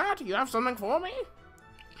 What's that? You have something for me?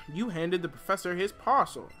 You handed the professor his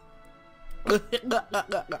parcel.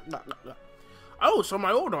 Oh, so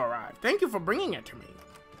my order arrived. Thank you for bringing it to me.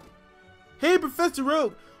 Hey, Professor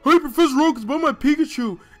Oak! Hey, Professor Oak, it's about my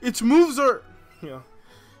Pikachu! Its moves are... Yeah.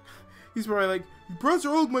 He's probably like, Professor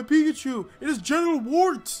Oak, my Pikachu! It has genital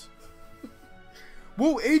warts!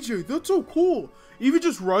 Whoa, AJ, that's so cool! Eevee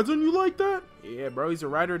just rides on you like that? Yeah, bro, he's a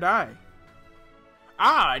ride or die.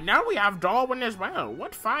 Ah, now we have Darwin as well.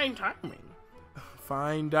 What fine timing.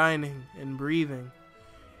 Fine dining and breathing.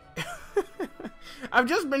 I've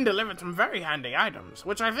just been delivered some very handy items,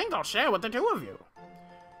 which I think I'll share with the two of you.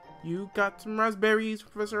 You got some raspberries,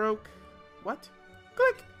 Professor Oak? What?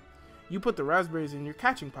 Click! You put the raspberries in your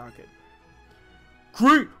catching pocket.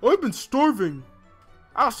 Great! I've been starving!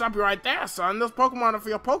 I'll stop you right there, son. Those Pokemon are for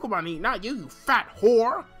your Pokemon to eat, not you, you fat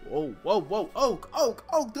whore! Whoa, whoa, whoa, Oak,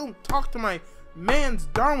 don't talk to my man's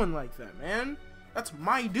Darwin like that, man. That's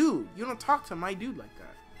my dude. You don't talk to my dude like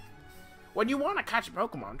that. When you want to catch a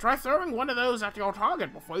Pokemon, try throwing one of those at your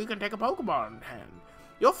target before you can take a Pokemon in hand.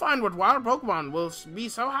 You'll find what wild Pokemon will be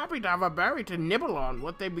so happy to have a berry to nibble on.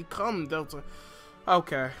 What they become,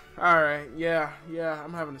 Okay, alright, yeah,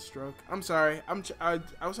 I'm having a stroke. I'm sorry, I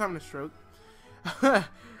was having a stroke.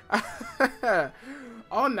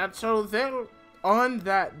 On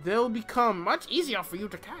that, they'll become much easier for you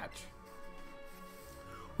to catch.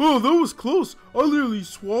 Oh, that was close. I literally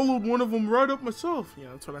swallowed one of them right up myself. Yeah,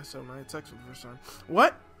 that's what I said when I had sex for the first time.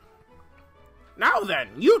 What? Now then,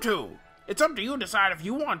 you two! It's up to you to decide if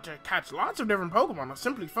you want to catch lots of different Pokemon or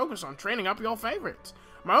simply focus on training up your favorites.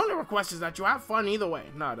 My only request is that you have fun either way.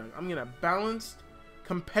 Nah, Doug, I'm gonna balanced,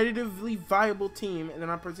 competitively viable team, and then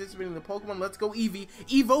I'm participating in the Pokemon Let's Go Eevee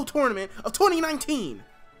Evo Tournament of 2019.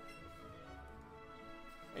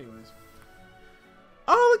 Anyways.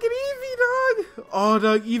 Oh, look at Eevee, dog! Oh,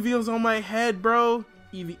 dog, Eevee was on my head, bro.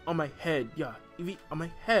 Eevee on my head, yeah. Eevee on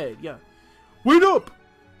my head, yeah. Wait up!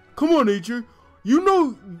 Come on, AJ. You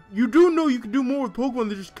do know you can do more with Pokemon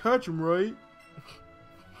than just catch them, right?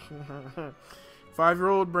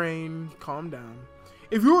 5-year-old brain, calm down.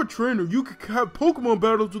 If you're a trainer, you can have Pokemon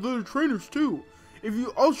battles with other trainers too.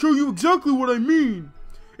 I'll show you exactly what I mean.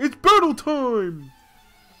 It's battle time!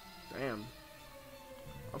 Damn.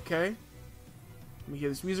 Okay. Let me hear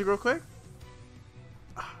this music real quick.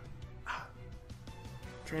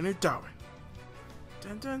 Trainer Darwin.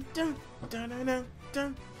 Dun dun dun dun dun dun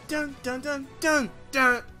dun dun dun dun dun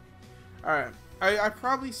dun. Alright. I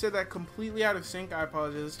probably said that completely out of sync. I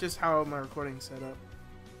apologize. It's just how my recording's set up.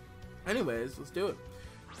 Anyways, let's do it.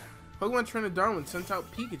 Pokemon Trainer Darwin sent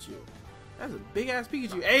out Pikachu. That's a big ass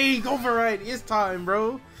Pikachu. Hey, go variety. It's time,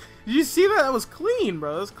 bro. Did you see that? That was clean,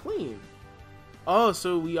 bro. That was clean. Oh,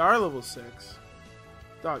 so we are level 6.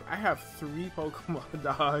 Dog, I have 3 Pokemon,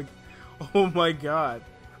 dog. Oh my god.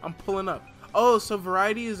 I'm pulling up. Oh, so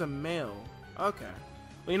variety is a male. Okay.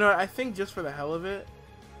 Well, you know what? I think just for the hell of it,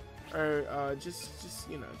 or just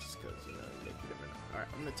you know, just cause make it different. All right,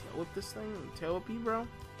 I'm gonna tail whip this thing. I'm gonna tail whip you, bro.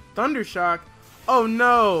 Thunder Shock. Oh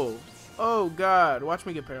no. Oh god. Watch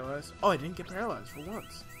me get paralyzed. Oh, I didn't get paralyzed for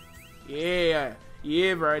once. Yeah.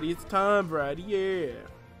 Yeah, variety. It's time, variety. Yeah.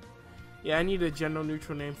 Yeah, I need a gender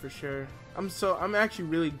neutral name for sure. I'm actually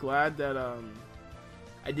really glad that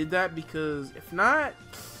I did that, because if not,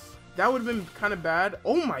 that would have been kind of bad.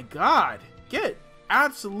 Oh my god. Get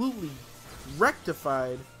absolutely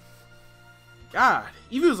rectified. God,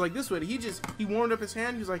 Eevee was like this way. He warmed up his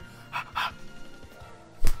hand. He was like,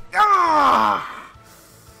 ah,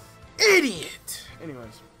 idiot.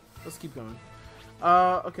 Anyways, let's keep going.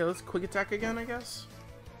 Okay, let's quick attack again, I guess.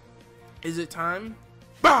 Is it time?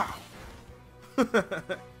 Bow.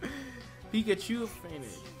 Pikachu fainted.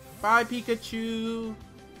 Bye, Pikachu.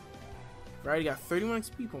 Alright, got 31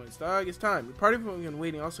 XP points, dog. It's time. The party from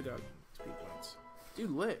waiting also got XP points. Dude,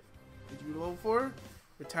 lit. Did you go to level 4?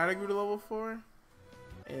 Rattata grew to level 4.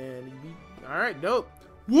 And he beat. Alright, dope.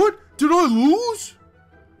 What? Did I lose?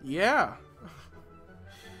 Yeah.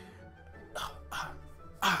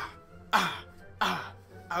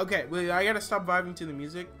 Okay, well, I gotta stop vibing to the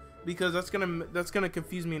music, because that's gonna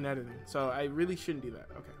confuse me in editing. So I really shouldn't do that.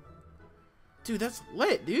 Okay. Dude, that's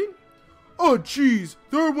lit, dude. Oh, jeez.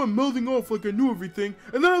 There I went melting off like I knew everything,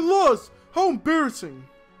 and then I lost. How embarrassing.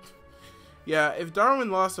 Yeah, if Darwin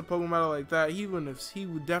lost a Pokemon battle like that, he would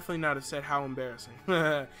definitely not have said how embarrassing.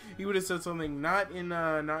 He would have said something not in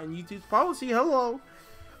YouTube's policy. Hello.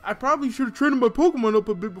 I probably should have trained my Pokemon up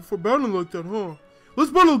a bit before battling like that, huh? Let's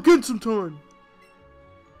battle again sometime.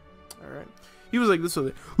 Alright. He was like this with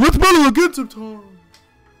it. Let's battle again sometime.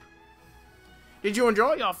 Did you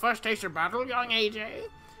enjoy your first taster battle, young AJ?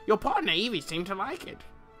 Your partner Eevee seemed to like it.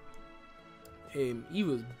 Hey, he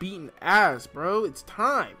was beating ass, bro. It's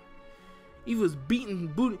time. He was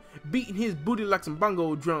beating his booty like some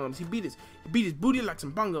bongo drums. He beat his booty like some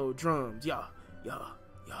bongo drums. Yeah.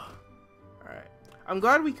 Alright. I'm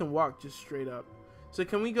glad we can walk just straight up. So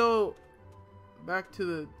can we go back to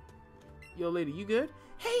the... Yo, lady, you good?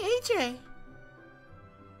 Hey, AJ.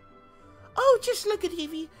 Oh, just look at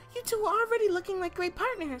Eevee. You two are already looking like great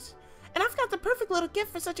partners. And I've got the perfect little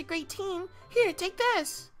gift for such a great team. Here, take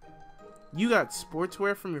this. You got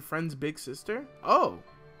sportswear from your friend's big sister? Oh.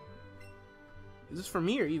 Is this for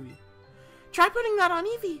me or Eevee? Try putting that on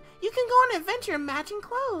Eevee. You can go on an adventure in matching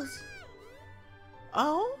clothes.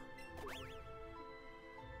 Oh?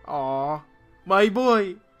 Aw. My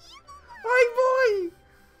boy. My boy.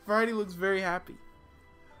 Variety looks very happy.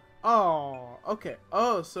 Oh, okay.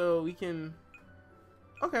 Oh, so we can...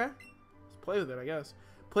 Okay. Let's play with it, I guess.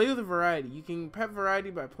 Play with the Variety. You can pet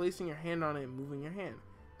Variety by placing your hand on it and moving your hand.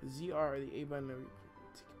 The ZR or the A button to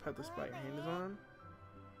pet the spot your hand is on.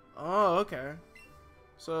 Oh, okay.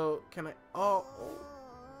 So, can I... Oh,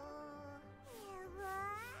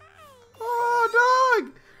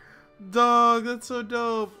 dog! Dog, that's so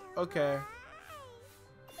dope. Okay.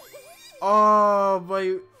 Oh,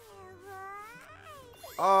 my...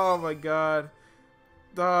 Oh, my God.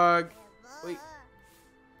 Dog. Wait.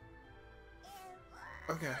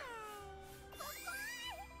 Okay.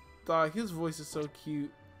 Dog, his voice is so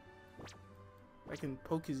cute. I can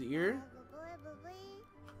poke his ear.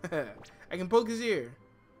 I can poke his ear.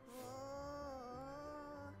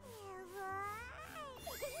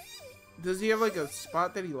 Does he have like a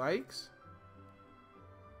spot that he likes?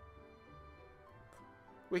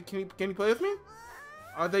 Wait, can he play with me?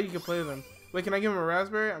 Oh, I thought you could play with him. Wait, can I give him a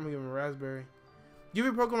raspberry? I'm gonna give him a raspberry. Give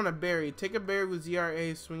your Pokemon a berry. Take a berry with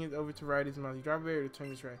ZRA, swing it over to Variety's mouth. You drop a berry to turn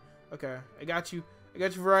this right. Okay, I got you. I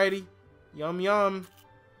got you, Variety. Yum yum.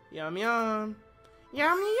 Yum yum.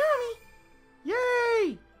 Yummy yummy.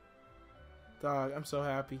 Yay! Dog, I'm so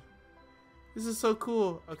happy. This is so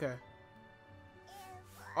cool. Okay.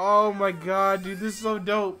 Oh my god, dude, this is so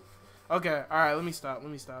dope. Okay, alright, let me stop.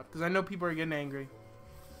 Because I know people are getting angry.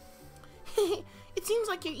 It seems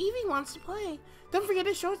like your Eevee wants to play. Don't forget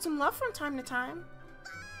to show it some love from time to time.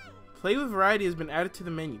 Play with Variety has been added to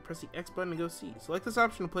the menu. Press the X button to go see. Select this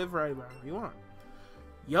option to play Variety however you want.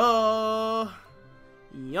 Yo!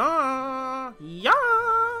 Yeah!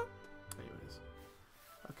 Yeah! Anyways.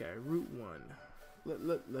 Okay, Route 1.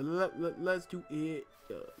 Let's do it.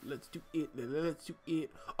 Let's do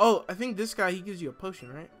it. Oh, I think this guy, he gives you a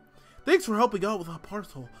potion, right? Thanks for helping out with our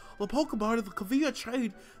parcel. The Pokemon is a convenient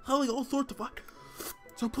trade, selling all sorts of items.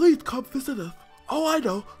 So please come visit us. Oh, I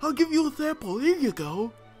know. I'll give you a sample. Here you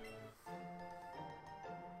go.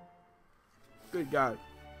 Good God.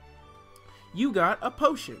 You got a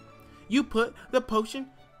potion. You put the potion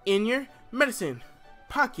in your medicine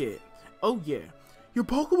pocket. Oh, yeah. Your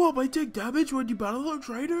Pokemon might take damage when you battle our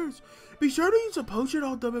trainers. Be sure to use a potion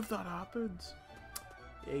on them if that happens.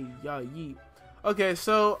 Hey, yeah, yeet. Okay,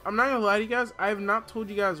 so I'm not gonna lie to you guys. I have not told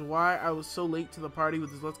you guys why I was so late to the party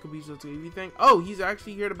with this Let's Go Beach, Let's Go Eevee thing. Oh, he's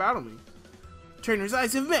actually here to battle me. Trainer's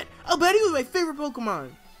Eyes have met. I'll battle you with my favorite Pokemon.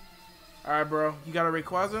 Alright, bro. You got a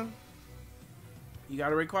Rayquaza? You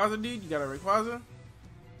got a Rayquaza, dude? You got a Rayquaza?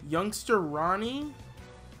 Youngster Ronnie?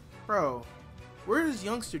 Bro, where is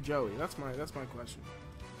Youngster Joey? That's my question.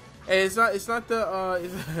 Hey, it's not the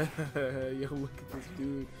yo, look at this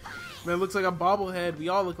dude. Man, it looks like a bobblehead. We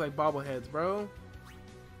all look like bobbleheads, bro.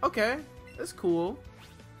 Okay, that's cool.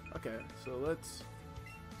 Okay, so let's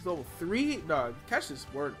level 3. Dog, catch this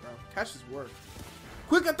work, bro. Catch this work.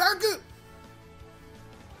 Quick attack it!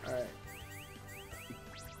 Alright.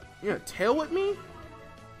 You gonna tail with me?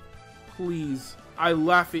 Please. I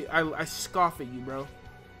scoff at you, bro.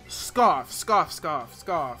 Scoff.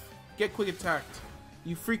 Get quick attacked.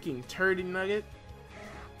 You freaking turdy nugget.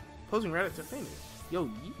 Posing right at the finish. Yo,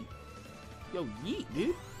 yeet. Yo, yeet,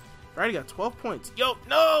 dude. Already got 12 points. Yo,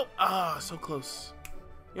 no! Ah, so close.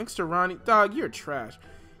 Youngster Ronnie. Dog, you're trash.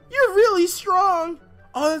 You're really strong!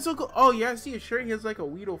 Oh, that's so cool. Oh, yeah, I see a shirt. He has like a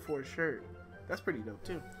Weedle for a shirt. That's pretty dope,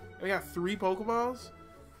 too. We got 3 Pokeballs.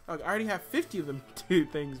 Dog, I already have 50 of them,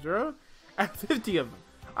 dude, things, bro. I have 50 of them.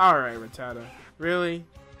 Alright, Rattata. Really?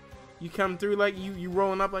 You come through like you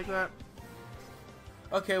rolling up like that?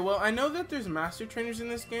 Okay, well, I know that there's master trainers in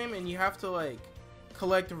this game, and you have to, like,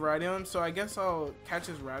 collect a variety of them, so I guess I'll catch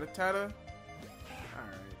his Rattata.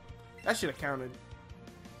 Alright. That should have counted.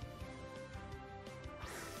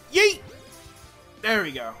 Yeet! There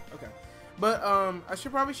we go. Okay. But, I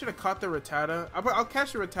probably should have caught the Rattata. I'll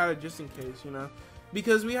catch the Rattata just in case, you know?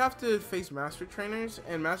 Because we have to face master trainers,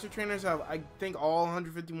 and master trainers have, I think, all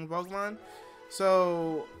 151 Pokemon.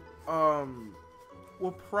 So,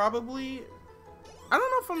 we'll probably... I don't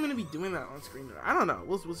know if I'm going to be doing that on screen. I don't know.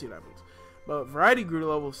 We'll see what happens. But Variety grew to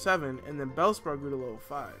level 7, and then Bellsprout grew to level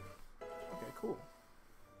 5. Okay, cool.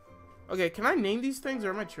 Okay, can I name these things,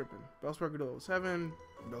 or am I tripping? Bellsprout grew to level 7.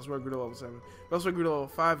 Bellsprout grew to level 7. Bellsprout grew to level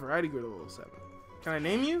 5. Variety grew to level 7. Can I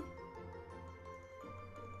name you?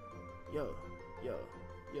 Yo.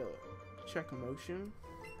 Check motion.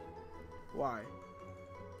 Why?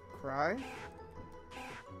 Cry?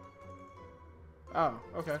 Oh,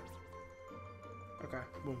 okay. Okay,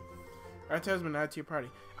 boom. Rattata has been added to your party.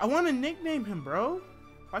 I want to nickname him, bro.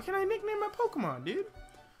 Why can't I nickname my Pokemon, dude?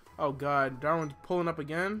 Oh, God. Darwin's pulling up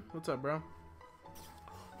again. What's up, bro?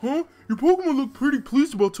 Huh? Your Pokemon look pretty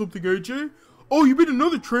pleased about something, AJ. Oh, you beat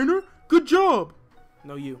another trainer? Good job.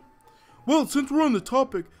 No, you. Well, since we're on the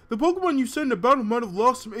topic, the Pokemon you said in the battle might have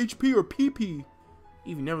lost some HP or PP.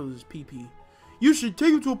 Eevee never loses PP. You should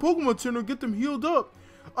take them to a Pokemon Center and get them healed up.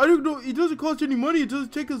 I don't know, it doesn't cost any money, it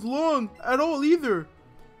doesn't take as long at all either.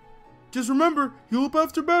 Just remember, heal up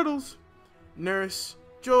after battles. Nurse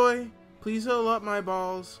Joy, please heal up my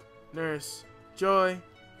balls. Nurse Joy,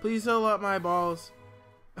 please heal up my balls.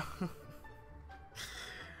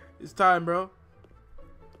 It's time, bro.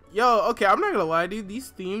 Yo, okay, I'm not gonna lie, dude. These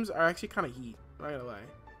themes are actually kind of heat. I'm not gonna lie.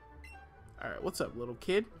 Alright, what's up, little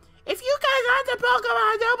kid? If you guys aren't the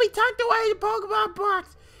Pokemon, they'll be tucked away in the Pokemon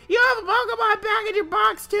box. You have a Pokemon bag in your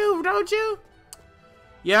box too, don't you?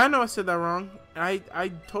 Yeah, I know I said that wrong. I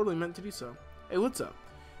totally meant to do so. Hey, what's up?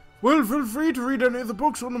 Well, feel free to read any of the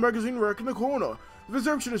books on the magazine rack in the corner. The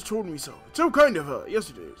receptionist told me so. It's so kind of her. Yes,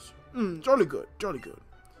 it is. Jolly good. Jolly good.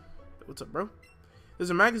 Hey, what's up, bro? There's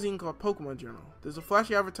a magazine called Pokemon Journal. There's a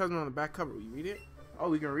flashy advertisement on the back cover. Will you read it? Oh,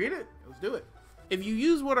 we can read it? Let's do it. If you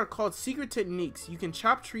use what are called secret techniques, you can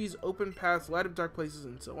chop trees, open paths, light up dark places,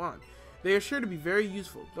 and so on. They are sure to be very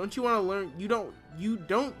useful. Don't you want to learn? You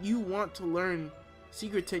want to learn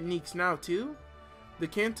secret techniques now too? The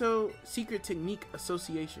Kanto Secret Technique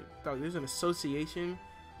Association. Dog, there's an association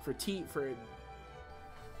for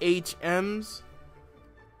HMs.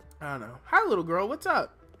 I don't know. Hi, little girl. What's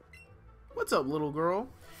up? What's up, little girl?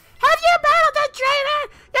 Have you battled the trainer?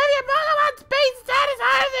 Have your Pokemon speed stat is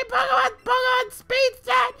higher than Pokemon speed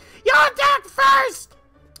stat? You attack first!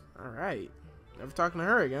 Alright. Never talking to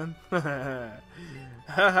her again.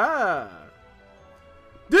 Haha.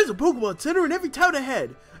 There's a Pokemon Center in every town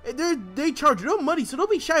ahead. They charge no money, so don't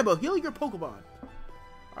be shy about healing your Pokemon.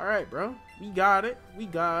 Alright, bro. We got it. We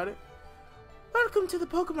got it. Welcome to the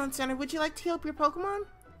Pokemon Center. Would you like to heal up your Pokemon?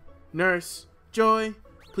 Nurse Joy,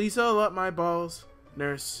 please heal up my balls.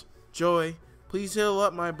 Nurse Joy, please heal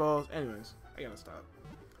up my balls. Anyways, I gotta stop.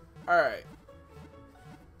 Alright.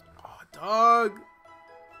 Oh, dog.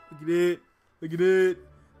 Look at it. Look at it.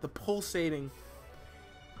 The pulsating.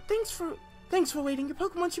 Thanks for waiting. Your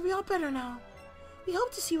Pokemon should be all better now. We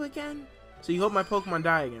hope to see you again. So you hope my Pokemon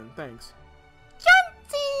die again. Thanks.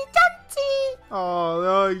 Jancy! Oh,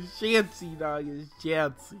 no, Chansey, dog. It's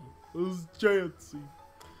Chansey. It's Chansey.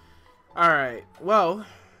 Alright, well,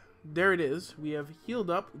 there it is. We have healed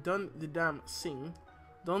up, done the damn thing.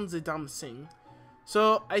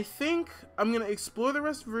 So, I think I'm going to explore the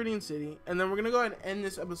rest of Viridian City, and then we're going to go ahead and end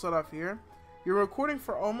this episode off here. You're recording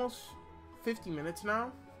for almost 50 minutes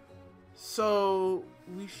now. So,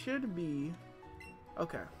 we should be...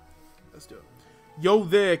 Okay, let's do it. Yo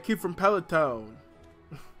there, kid from Palatown.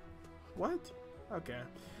 What? Okay.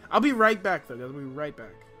 I'll be right back, though, guys. I'll be right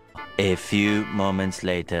back. A few moments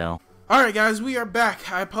later. Alright, guys, we are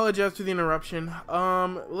back. I apologize for the interruption.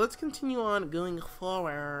 Let's continue on going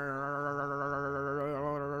forward.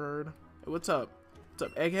 What's up? What's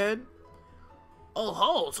up, Egghead? Oh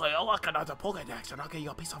ho, so you're looking at the Pokedex and I'll get you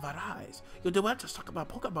a piece of advice. You do have to talk about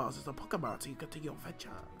Pokeballs as a Pokemon so you can take your adventure.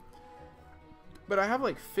 But I have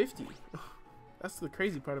like 50. That's the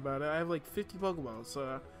crazy part about it. I have like 50 Pokeballs,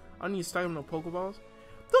 so I don't need to stock them no Pokeballs.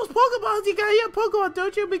 Those Pokeballs, you got your Pokemon,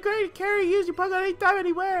 don't you? It'd be great to carry and use your Pokemon anytime,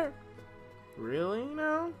 anywhere. Really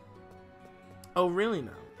now? Oh, really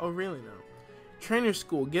now? Oh, really now? Trainer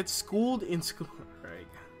school. Get schooled in school. Alright.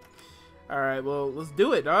 Alright, well, let's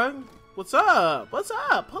do it, dog. What's up? What's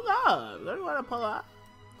up? Pull up. Don't you want to pull up?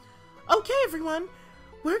 Okay, everyone.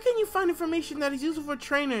 Where can you find information that is useful for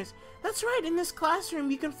trainers? That's right, in this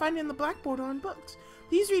classroom, you can find it in the blackboard or in books.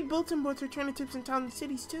 These read bulletin boards for trainer tips in towns and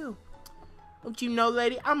cities too. Don't you know,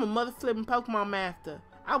 lady, I'm a mother flipping Pokemon master.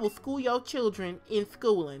 I will school your children in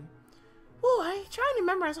schooling. Ooh, I trying to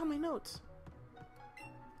memorize all my notes.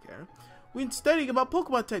 Okay. We've been studying about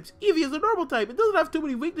Pokemon types. Eevee is a normal type. It doesn't have too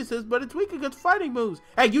many weaknesses, but it's weak against fighting moves.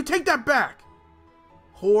 Hey, you take that back!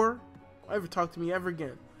 Whore. Don't ever talk to me ever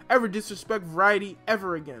again. Ever disrespect variety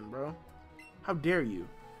ever again, bro. How dare you?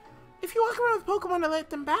 If you walk around with Pokemon and let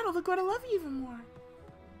them battle, they're going to love you even more.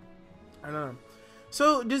 I know.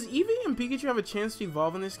 So, does Eevee and Pikachu have a chance to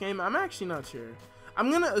evolve in this game? I'm actually not sure. I'm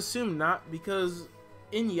gonna assume not, because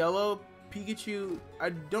in Yellow, Pikachu,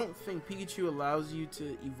 I don't think Pikachu allows you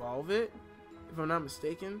to evolve it, if I'm not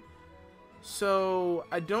mistaken. So,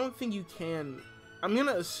 I don't think you can. I'm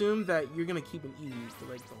gonna assume that you're gonna keep an Eevee for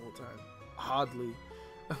like the whole time. Oddly.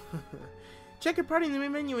 Check your party in the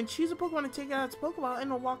main menu and choose a Pokemon to take out its Pokeball and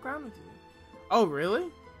it'll walk around with you. Oh, really?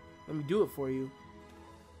 Let me do it for you.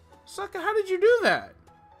 Sucker, how did you do that?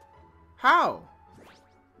 How?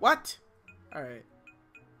 What? Alright.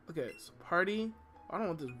 Okay, so party. I don't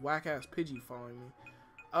want this whack-ass Pidgey following me.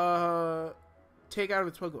 Take out of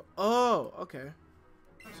its Pokeball. Oh, okay.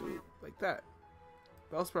 So, like that.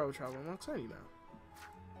 Bellsprout will travel alongside you now.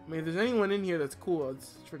 I mean, if there's anyone in here that's cool,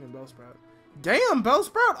 it's freaking Bellsprout. Damn,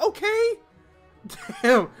 Bellsprout! Okay!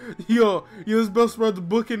 Damn! Yo, this Bellsprout's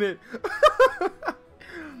booking it.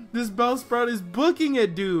 This Bellsprout is booking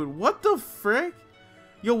it, dude. What the frick?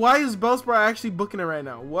 Yo, why is Bellsprout actually booking it right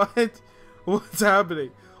now? What? What's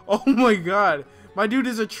happening? Oh my god. My dude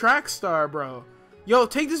is a track star, bro. Yo,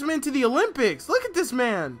 take this man to the Olympics. Look at this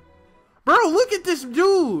man. Bro, look at this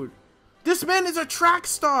dude. This man is a track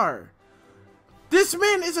star. This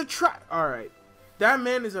man is a track... Alright. That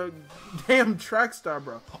man is a damn track star,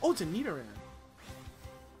 bro. Oh, it's a Nidoran.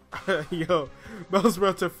 Yo,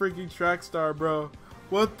 Bellsprout's a freaking track star, bro.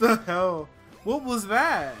 What the hell? What was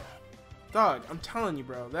that? Dog, I'm telling you,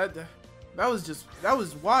 bro. That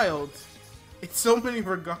was wild. In so many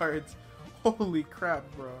regards. Holy crap,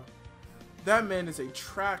 bro. That man is a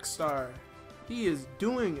track star. He is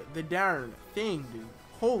doing the darn thing, dude.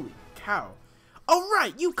 Holy cow.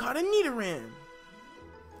 Alright, you caught a Nidoran.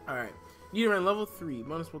 Alright. Nidoran level 3.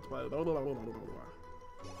 Bonus multiplier.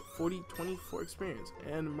 24 experience.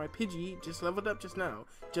 And my Pidgey just leveled up just now.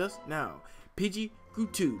 Pidgey grew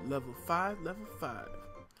to level 5.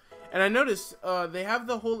 And I noticed they have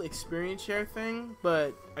the whole experience share thing,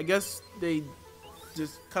 but I guess they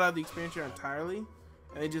just cut out the experience share entirely, and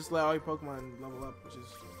they just let all your Pokemon level up, which is,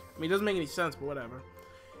 I mean, it doesn't make any sense, but whatever.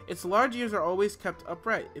 Its large ears are always kept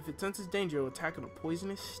upright. If it senses danger, it will attack with a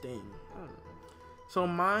poisonous sting. So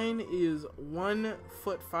mine is 1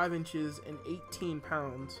 foot 5 inches and 18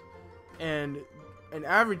 pounds, and an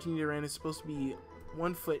average Nidoran is supposed to be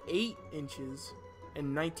 1 foot 8 inches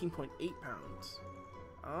and 19.8 pounds.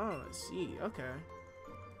 Oh, I see. Okay.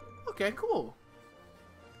 Okay, cool.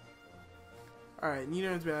 Alright,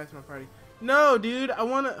 Nidoran's been acting my party. No, dude, I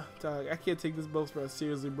wanna... Dog, I can't take this Bellsprout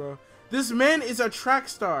seriously, bro. This man is a track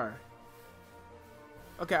star.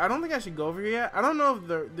 Okay, I don't think I should go over here yet. I don't know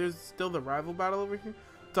if there's still the rival battle over here.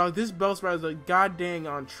 Dog, this Bellsprout is a goddamn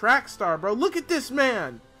on track star, bro. Look at this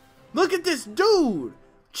man. Look at this dude.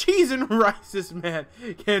 Cheese and rice, this man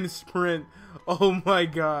can sprint. Oh my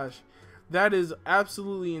gosh. That is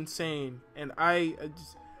absolutely insane. And I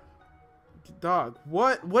just... Dog,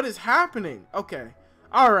 what is happening? Okay.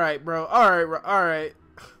 Alright, bro. Alright.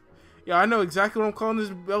 Yeah, I know exactly what I'm calling this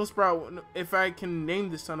Bellsprout if I can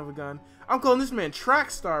name this son of a gun. I'm calling this man Track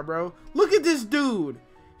Star, bro. Look at this dude.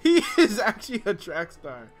 He is actually a track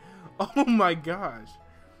star. Oh my gosh.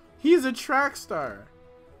 He is a track star.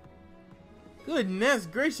 Goodness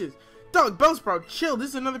gracious. Dog, Bellsprout, chill. This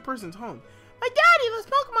is another person's home. My daddy loves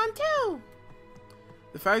Pokemon too.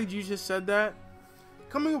 The fact that you just said that.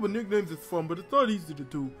 Coming up with nicknames is fun, but it's not easy to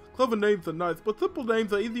do. Clever names are nice, but simple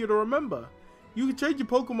names are easier to remember. You can change your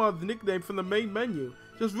Pokemon's nickname from the main menu.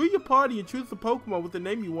 Just read your party and choose the Pokemon with the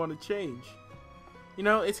name you want to change. You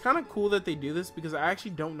know, it's kind of cool that they do this because I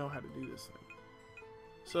actually don't know how to do this thing.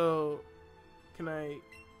 So, can I...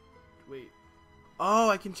 Wait. Oh,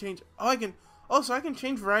 I can change... Oh, I can... Oh, so I can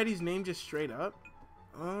change Variety's name just straight up?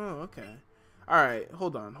 Oh, okay. Alright,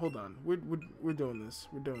 hold on. We're doing this.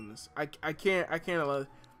 We're doing this. I can't allow...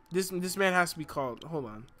 This man has to be called... Hold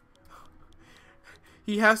on.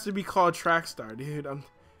 He has to be called Trackstar, dude.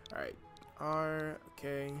 Alright.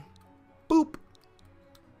 Okay. Boop.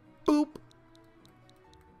 Boop.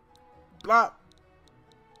 Blop.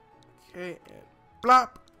 Okay, and blop.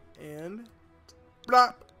 And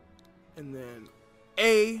blop. And then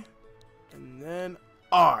A. And then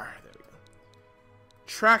R. There we go.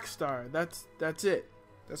 Trackstar. That's it.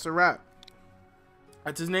 That's a wrap.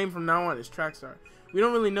 That's his name from now on, is Trackstar. We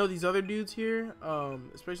don't really know these other dudes here,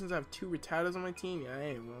 especially since I have 2 Rattatas on my team. Yeah, I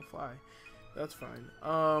ain't gonna fly. That's fine.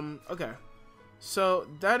 Okay. So,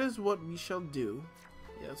 that is what we shall do.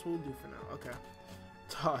 Yeah, that's what we'll do for now. Okay.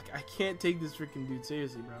 Talk. I can't take this freaking dude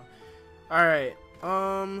seriously, bro. Alright.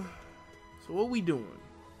 So what we doing?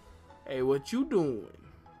 Hey, what you doing?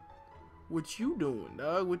 What you doing,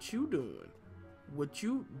 dog? What you doing? What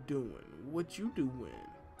you doing? What you doing?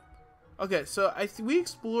 Okay, so we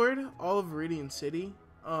explored all of Viridian City.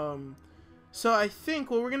 So I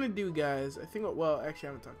think what we're gonna do, guys, well, actually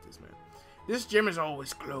I haven't talked to this man. This gym is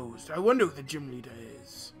always closed. I wonder who the gym leader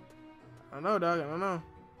is. I don't know, dog. I don't know.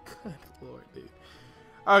 Good lord, dude.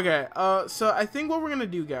 Okay, so I think what we're gonna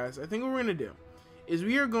do, guys, is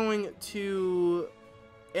we are going to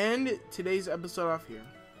end today's episode off here.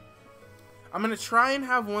 I'm gonna try and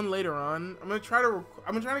have one later on. I'm gonna try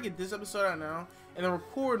to get this episode out now, and then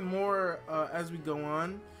record more as we go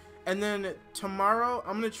on. And then tomorrow,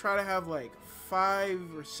 I'm gonna try to have like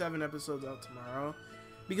 5 or 7 episodes out tomorrow,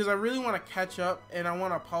 because I really want to catch up, and I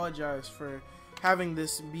want to apologize for having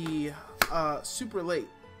this be super late.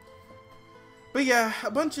 But yeah,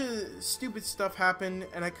 a bunch of stupid stuff happened,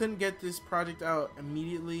 and I couldn't get this project out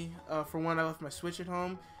immediately. For one, I left my Switch at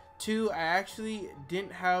home. 2, I actually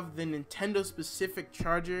didn't have the Nintendo specific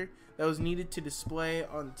charger that was needed to display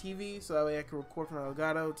on the TV, so that way I could record from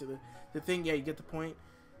Elgato to the thing. Yeah, you get the point.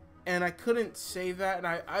 And I couldn't save that, and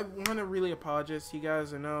I want to really apologize to you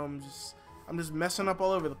guys. I know I'm just messing up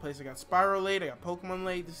all over the place. I got Spyro late, I got Pokemon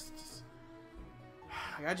late.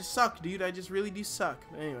 I just suck, dude. I just really do suck.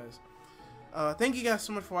 But anyways. Thank you guys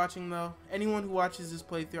so much for watching, though. Anyone who watches this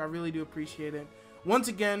playthrough, I really do appreciate it. Once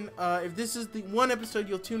again, if this is the one episode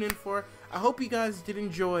you'll tune in for, I hope you guys did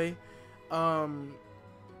enjoy. And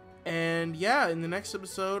yeah, in the next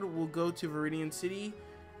episode, we'll go to Viridian City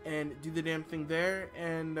and do the damn thing there,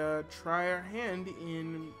 and try our hand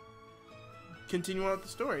in continuing out the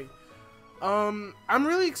story. I'm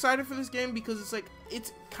really excited for this game because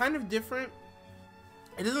it's kind of different.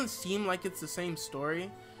 It doesn't seem like it's the same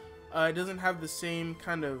story. It doesn't have the same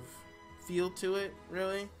kind of feel to it,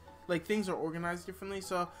 really. Like, things are organized differently,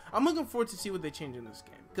 so I'm looking forward to see what they change in this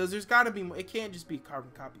game. Because there's got to be more. It can't just be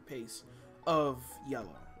carbon copy paste of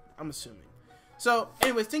Yellow, I'm assuming. So,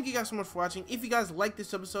 anyways, thank you guys so much for watching. If you guys like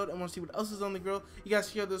this episode and want to see what else is on the grill, you guys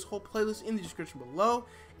can hear this whole playlist in the description below.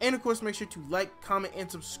 And, of course, make sure to like, comment, and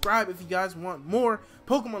subscribe if you guys want more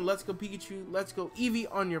Pokemon Let's Go Pikachu, Let's Go Eevee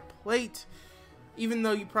on your plate. Even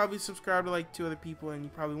though you probably subscribe to like 2 other people and you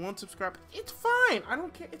probably won't subscribe, it's fine. I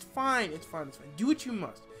don't care. It's fine. It's fine. It's fine. Do what you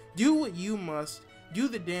must. Do what you must. Do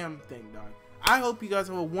the damn thing, dog. I hope you guys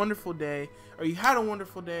have a wonderful day, or you had a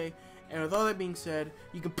wonderful day. And with all that being said,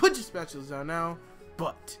 you can put your spatulas down now,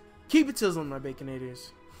 but keep it sizzling, my Baconators.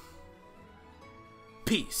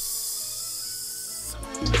 Peace.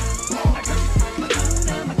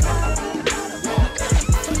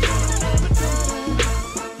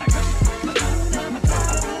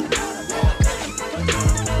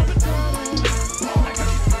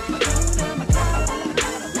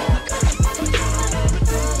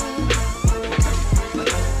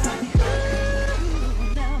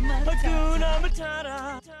 Hakuna Matata.